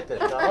Nicaragua. like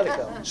this. I let it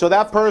go. So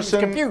that person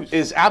confused.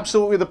 is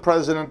absolutely the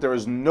president. There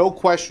is no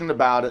question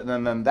about it.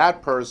 And then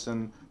that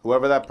person,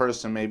 whoever that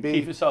person may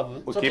be, Kiefer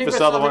Sutherland. will So Kiefer Kiefer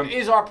Sutherland Sutherland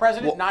is our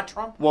president, not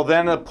Trump. will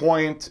then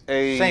appoint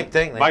a Same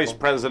thing, they vice will.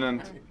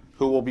 president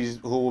who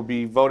will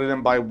be voted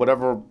in by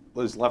whatever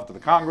is left of the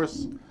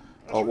Congress,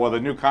 or the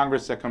new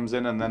Congress that comes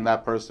in, and then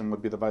that person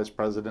would be the vice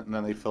president, and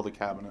then they fill the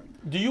cabinet.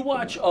 Do you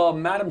watch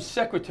Madam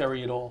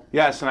Secretary at all?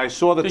 Yes, and I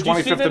saw the Did you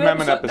see 25th that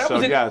Amendment episode? That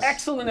was an yes.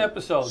 excellent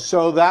episode.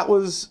 So that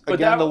was But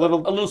again that- a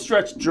little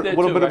stretch. a there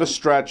little too, bit of a right?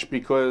 stretch,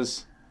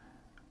 because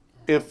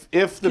if the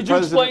Could you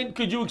president explain?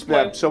 Could you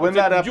explain? Yeah, so in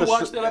that Did you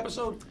watch episode- that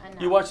episode?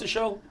 You watched the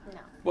show?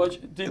 No.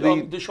 Did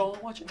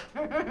Deshaun watch it?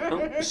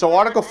 No? So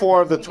Article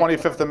 4 of the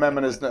 25th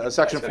Amendment is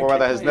Section 4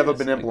 rather has never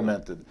been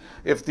implemented.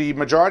 If the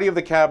majority of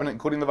the cabinet,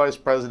 including the vice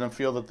president,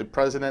 feel that the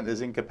president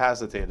is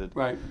incapacitated,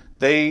 Right.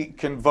 they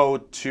can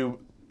vote to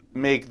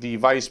make the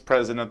vice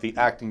president the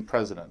acting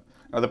president.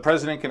 Now the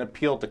president can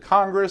appeal to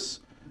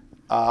Congress,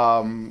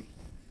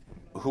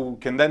 who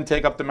can then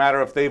take up the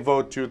matter. If they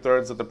vote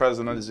 2/3 that the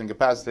president is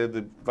incapacitated,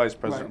 the vice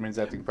president remains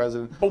acting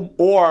president.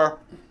 Or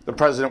the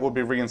president will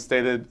be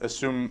reinstated,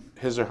 assume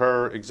his or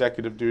her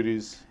executive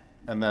duties,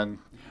 and then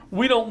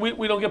We don't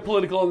get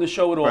political on the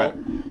show at all. Right.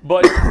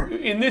 But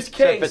in this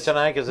case, for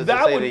tonight, 'cause it's the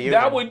that State of would the Union.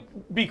 that would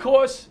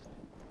because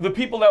the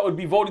people that would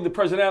be voting the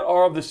president out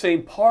are of the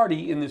same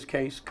party in this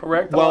case,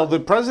 correct? well, the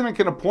president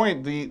can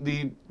appoint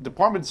the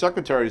department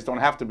secretaries. Don't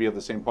have to be of the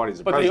same party as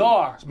the But they president.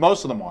 are.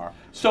 Most of them are.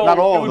 so not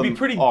all it of would be them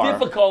pretty are.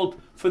 difficult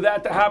for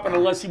that to happen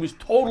unless he was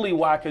totally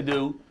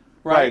wackadoo,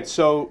 right?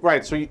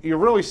 Right. So you're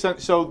really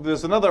so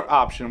there's another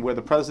option where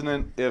the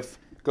president, if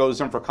goes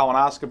in for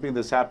colonoscopy.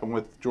 This happened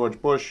with George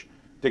Bush.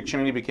 Dick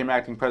Cheney became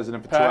acting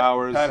president for 2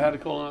 hours. Pat had a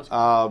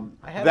colonoscopy.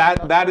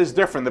 That is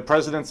different. The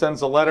president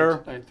sends a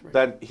letter I had three.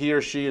 that he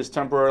or she is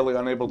temporarily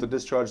unable to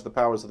discharge the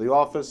powers of the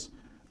office.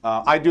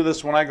 I do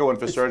this when I go in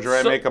for surgery.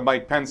 I make a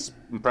Mike Pence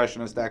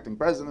impressionist acting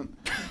president.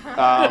 When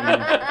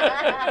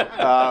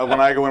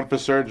I go in for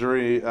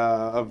surgery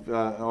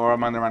or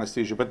I'm under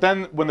anesthesia. But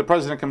then when the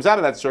president comes out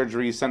of that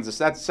surgery, he sends us,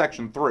 that's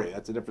section 3.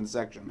 That's a different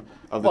section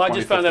of the 25th I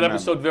just found that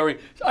Amendment. episode very,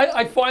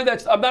 I find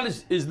that, I'm not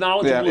as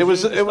knowledgeable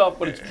as you and stuff,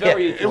 but it's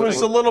very interesting. It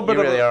was a little bit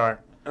You of really a, aren't.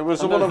 It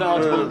was I'm a little not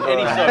as knowledgeable as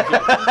any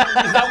subject.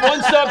 There's not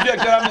one subject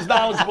that I'm as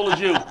knowledgeable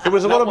as you. It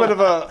was a little bit of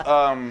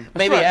a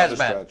maybe stretch,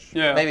 hazmat.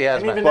 Yeah. Maybe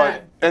hazmat.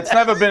 But it's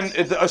never been.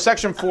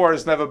 Section 4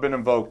 has never been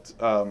invoked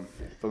from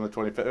the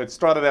 25th. It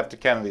started after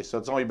Kennedy, so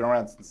it's only been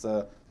around since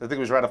I think it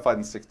was ratified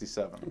in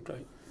 '67. Okay.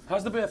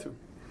 How's the bathroom?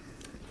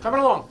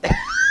 Coming along.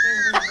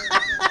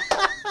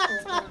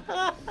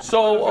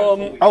 So,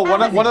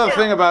 one other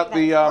thing about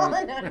the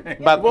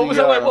what was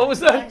that? What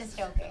was that? I'm just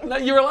joking. No,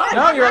 you're allowed.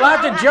 No, you're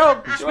allowed to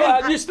joke.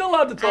 You're still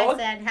allowed to talk. I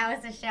said, how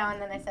was the show?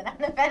 And then I said,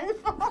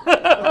 uneventful.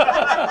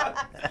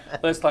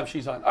 Last time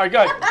she's on. All right,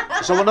 guys.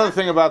 So one other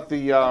thing about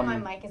the My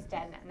mic is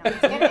dead now. No, I'm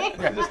just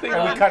kidding. This thing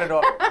And we cut it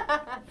off.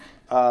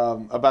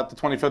 about the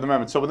 25th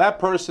Amendment. So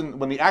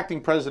when the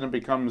acting president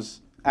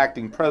becomes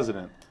acting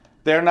president,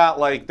 they're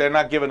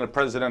not given a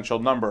presidential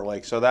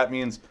number. So that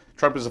means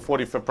Trump is the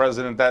 45th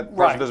president. That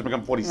person doesn't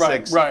become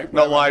 46.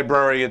 No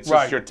library. It's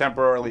just you're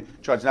temporarily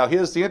charged. Now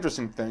here's the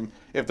interesting thing: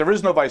 if there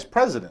is no vice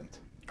president,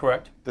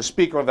 correct, the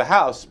Speaker of the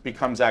House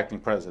becomes acting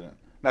president.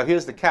 Now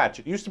here's the catch: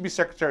 it used to be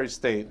Secretary of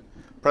State.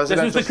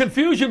 This was the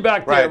confusion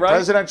back there, right?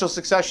 Presidential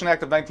Succession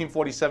Act of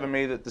 1947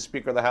 made it the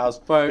Speaker of the House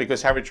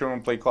because Harry Truman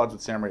played cards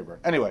with Sam Rayburn.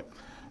 Anyway,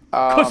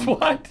 because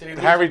what?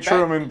 Harry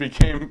Truman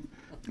became.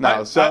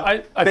 No,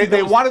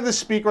 they wanted the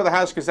Speaker of the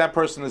House because that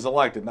person is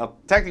elected. Now,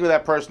 technically,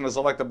 that person is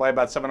elected by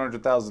about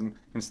 700,000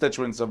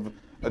 constituents of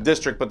a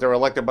district, but they're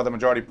elected by the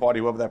majority party,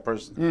 whoever that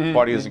person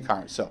party is in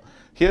Congress. So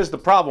here's the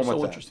problem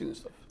with that. Interesting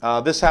this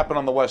stuff. This happened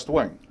on the West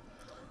Wing.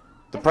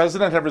 The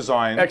president had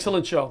resigned.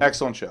 Excellent show.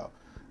 Excellent show.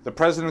 The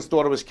president's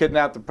daughter was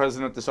kidnapped. The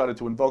president decided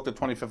to invoke the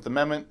 25th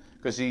Amendment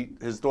because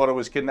his daughter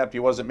was kidnapped. He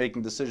wasn't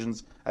making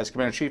decisions as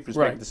commander-in-chief. He was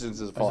making decisions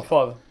as a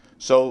father.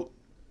 So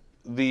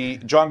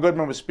John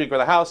Goodman was Speaker of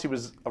the House. He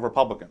was a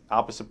Republican,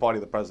 opposite party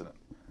of the president.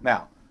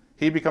 Now,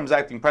 he becomes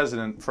acting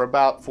president for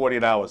about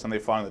 48 hours, and they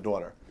find the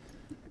daughter.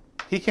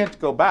 He can't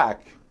go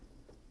back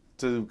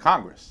to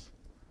Congress.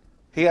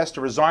 He has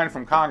to resign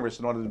from Congress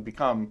in order to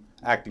become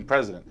acting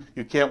president.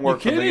 You can't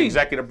work for the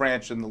executive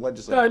branch and the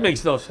legislature. That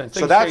makes no sense.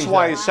 So that's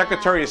why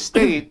Secretary of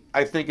State,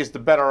 I think, is the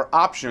better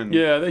option.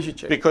 Yeah, they should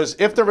change. Because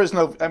if there is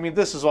no,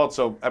 this is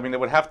also,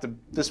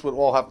 this would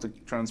all have to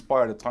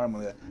transpire at a time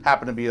when there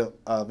happened to be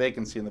a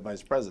vacancy in the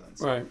vice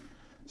presidency. Right.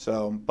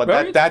 So, but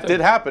that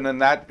did happen,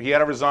 and that he had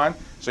to resign.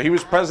 So he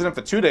was president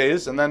for 2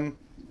 days, and then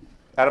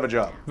out of a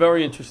job.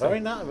 Very interesting.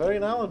 Very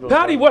knowledgeable.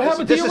 Patty, what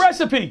happened to your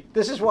recipe?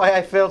 This is why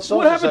I failed social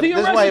What happened to your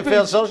This recipe? is why I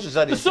failed social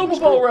studies. The Super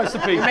Bowl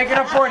recipe. You're making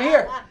up for it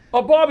here.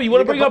 Oh, Bobby, you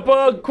want to bring up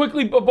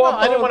quickly? Bob, No,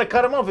 I didn't want to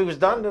cut him off. He was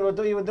done.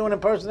 You were doing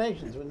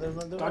impersonations.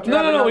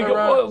 No. We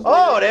go,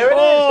 oh, there it is.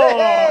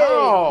 Hey!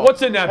 Oh.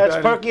 What's in that? That's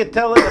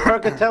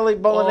Percatelli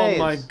bolognese. Oh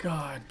my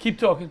God! Keep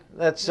talking.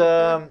 That's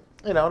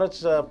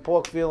that's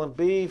pork, veal, and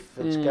beef.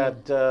 It's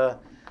got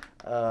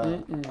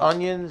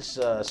onions,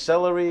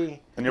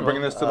 celery. And you're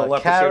bringing this to the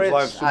Left carrots.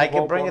 Live Super Bowl? I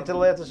can bring it to the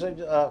Left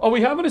Are we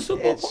having a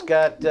Super Bowl? It's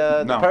got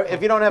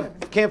if you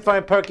can't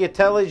find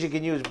Percatellis, you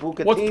can use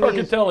bucatini. What's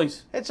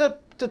Percatellis? It's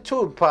the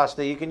tube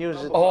pasta. You can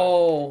use it.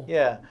 Oh.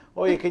 Yeah.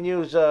 Or you can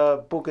use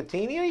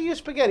bucatini, or you use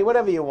spaghetti,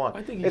 whatever you want.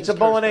 I think it's a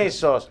bolognese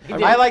sauce.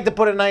 I like to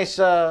put a nice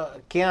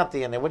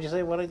Chianti in there. What'd you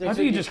say? What did I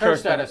think you just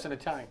cursed at us in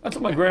Italian. That's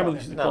what my grandmother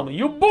used to call me.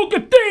 You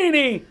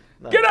bucatini!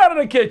 Get out of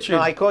the kitchen!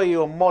 No, I call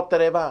you a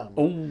mozzarella.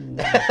 Ooh.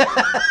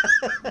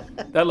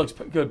 That looks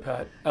good,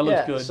 Pat. That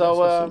looks good.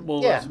 So,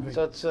 recipe.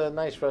 So it's a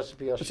nice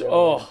recipe. I'll show you.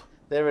 Oh.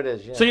 There it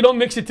is. Yeah. So you don't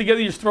mix it together,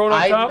 you just throw it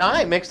on top?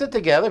 I mixed it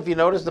together. If you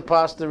notice, the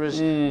pasta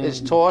is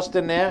tossed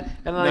in there,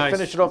 and then I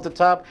finish it off the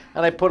top,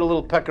 and I put a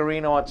little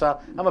pecorino on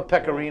top. I'm a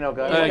pecorino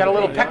guy. You got a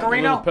little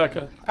pecorino?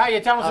 How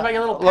you telling us about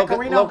your little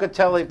pecorino?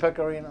 Locatelli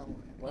pecorino.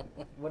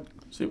 What?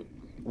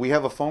 We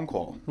have a phone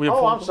call.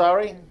 I'm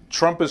sorry.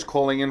 Trump is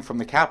calling in from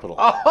the Capitol.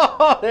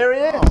 Oh, there he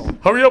is.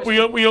 Hurry up, we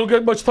don't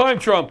get much time,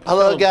 Trump.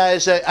 Hello,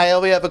 guys. I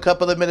only have a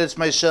couple of minutes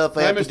myself.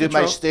 I have to do Mr. my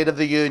Trump. State of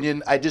the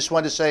Union. I just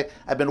want to say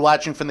I've been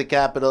watching from the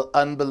Capitol.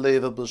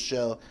 Unbelievable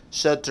show.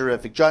 So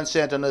terrific. John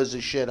Santos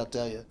is shit, I'll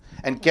tell you.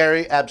 And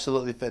Kerry,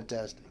 absolutely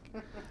fantastic.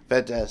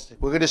 Fantastic.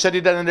 We're going to send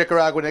you down to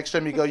Nicaragua. Next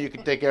time you go, you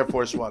can take Air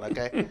Force One,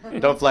 okay?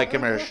 Don't fly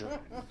commercial.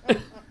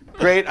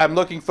 Great. I'm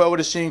looking forward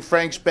to seeing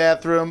Frank's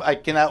bathroom. I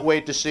cannot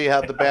wait to see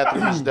how the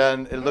bathroom is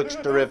done. It looks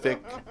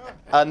terrific.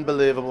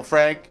 Unbelievable.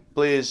 Frank,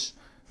 please,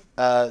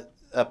 Pat,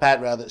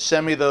 rather,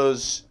 send me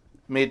those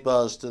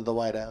meatballs to the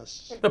White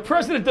House. The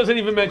president doesn't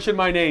even mention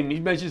my name. He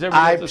mentions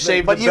everyone else's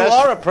name. But you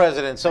are a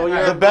president, so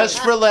you're the best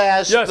for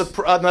last. Yes.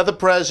 Another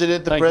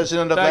president, the Thank you.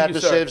 president of Thank you,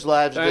 Atlas sir. Saves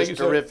Lives. Thank Is you,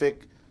 sir.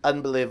 terrific.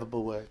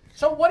 Unbelievable work.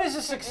 So what is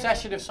a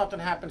succession if something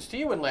happens to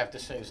you in Laughter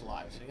Saves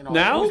Lives? You know,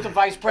 Now? who's the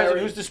vice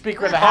president? Who's the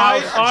speaker of the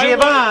house?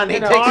 Giovanni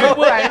takes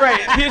over.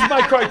 Right. Here's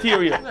my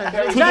criteria.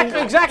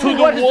 Exactly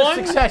what is the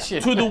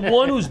succession? To the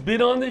one who's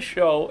been on this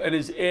show and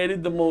has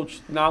added the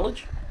most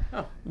knowledge,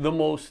 the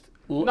most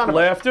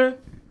laughter,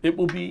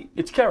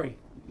 it's Kerry.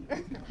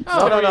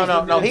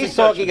 No. He's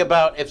talking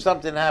about if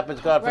something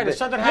happens, God forbid. Right, if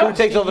something who happens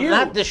takes to over, you,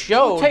 not the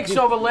show. Who takes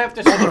over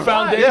Laughter Saves Lives?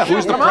 foundation. Yeah,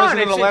 who's the Come on,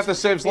 president of it's- Laughter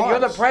Saves You're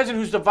Lives? the president.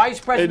 Who's the vice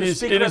president? The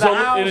speaker of the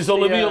house. It is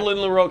Olivia Lynn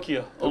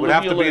LaRocchia. It would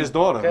have to be his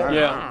daughter, right?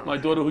 Yeah, my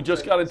daughter who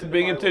just got into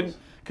Binghamton.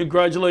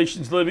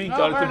 Congratulations, Livy. Oh,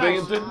 Got into very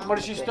nice. Binghamton. What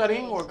is she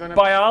studying? We're gonna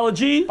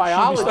Biology.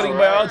 Biology. She'll be studying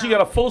biology.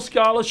 Got a full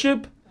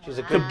scholarship. She's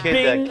a good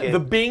kid, that kid. The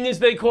Bing, as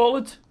they call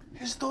it.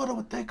 His daughter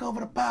would take over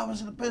the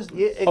powers of the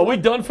business. Yeah, Are we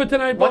done for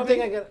tonight, One Bobby?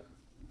 thing I got.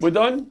 We're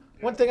done?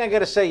 One thing I got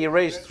to say, you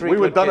raised three. We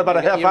were good done kids. about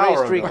a half You raised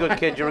hour three ago. good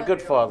kids. You're a good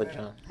father,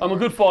 John. I'm a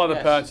good father,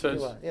 Yes, Pat says.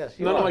 you are. Yes,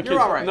 you none of are. my You're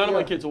kids. all right. None of my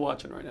You're- kids are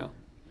watching right now.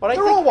 But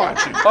They're all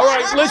watching. All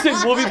right, listen.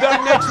 We'll be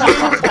back next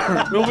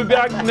week. We'll be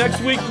back next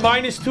week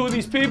minus 2 of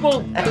these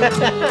people.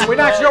 We're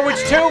not sure which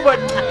two, but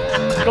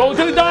Go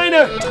to the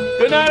diner.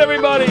 Good night,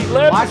 everybody.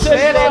 Laughter watch Saves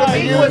there. The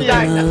Lives. Peakwood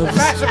diner. The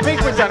Master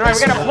Peakwood diner. All right,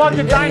 we gotta plug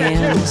the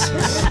diner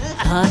too.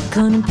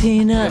 Popcorn and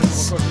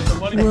peanuts,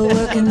 we're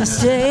working the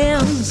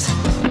stands.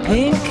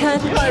 Pink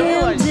cotton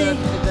candy,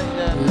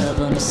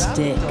 love on a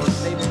stick.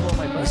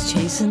 Was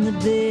chasing the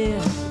beer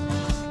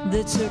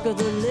that took all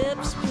the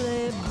lips.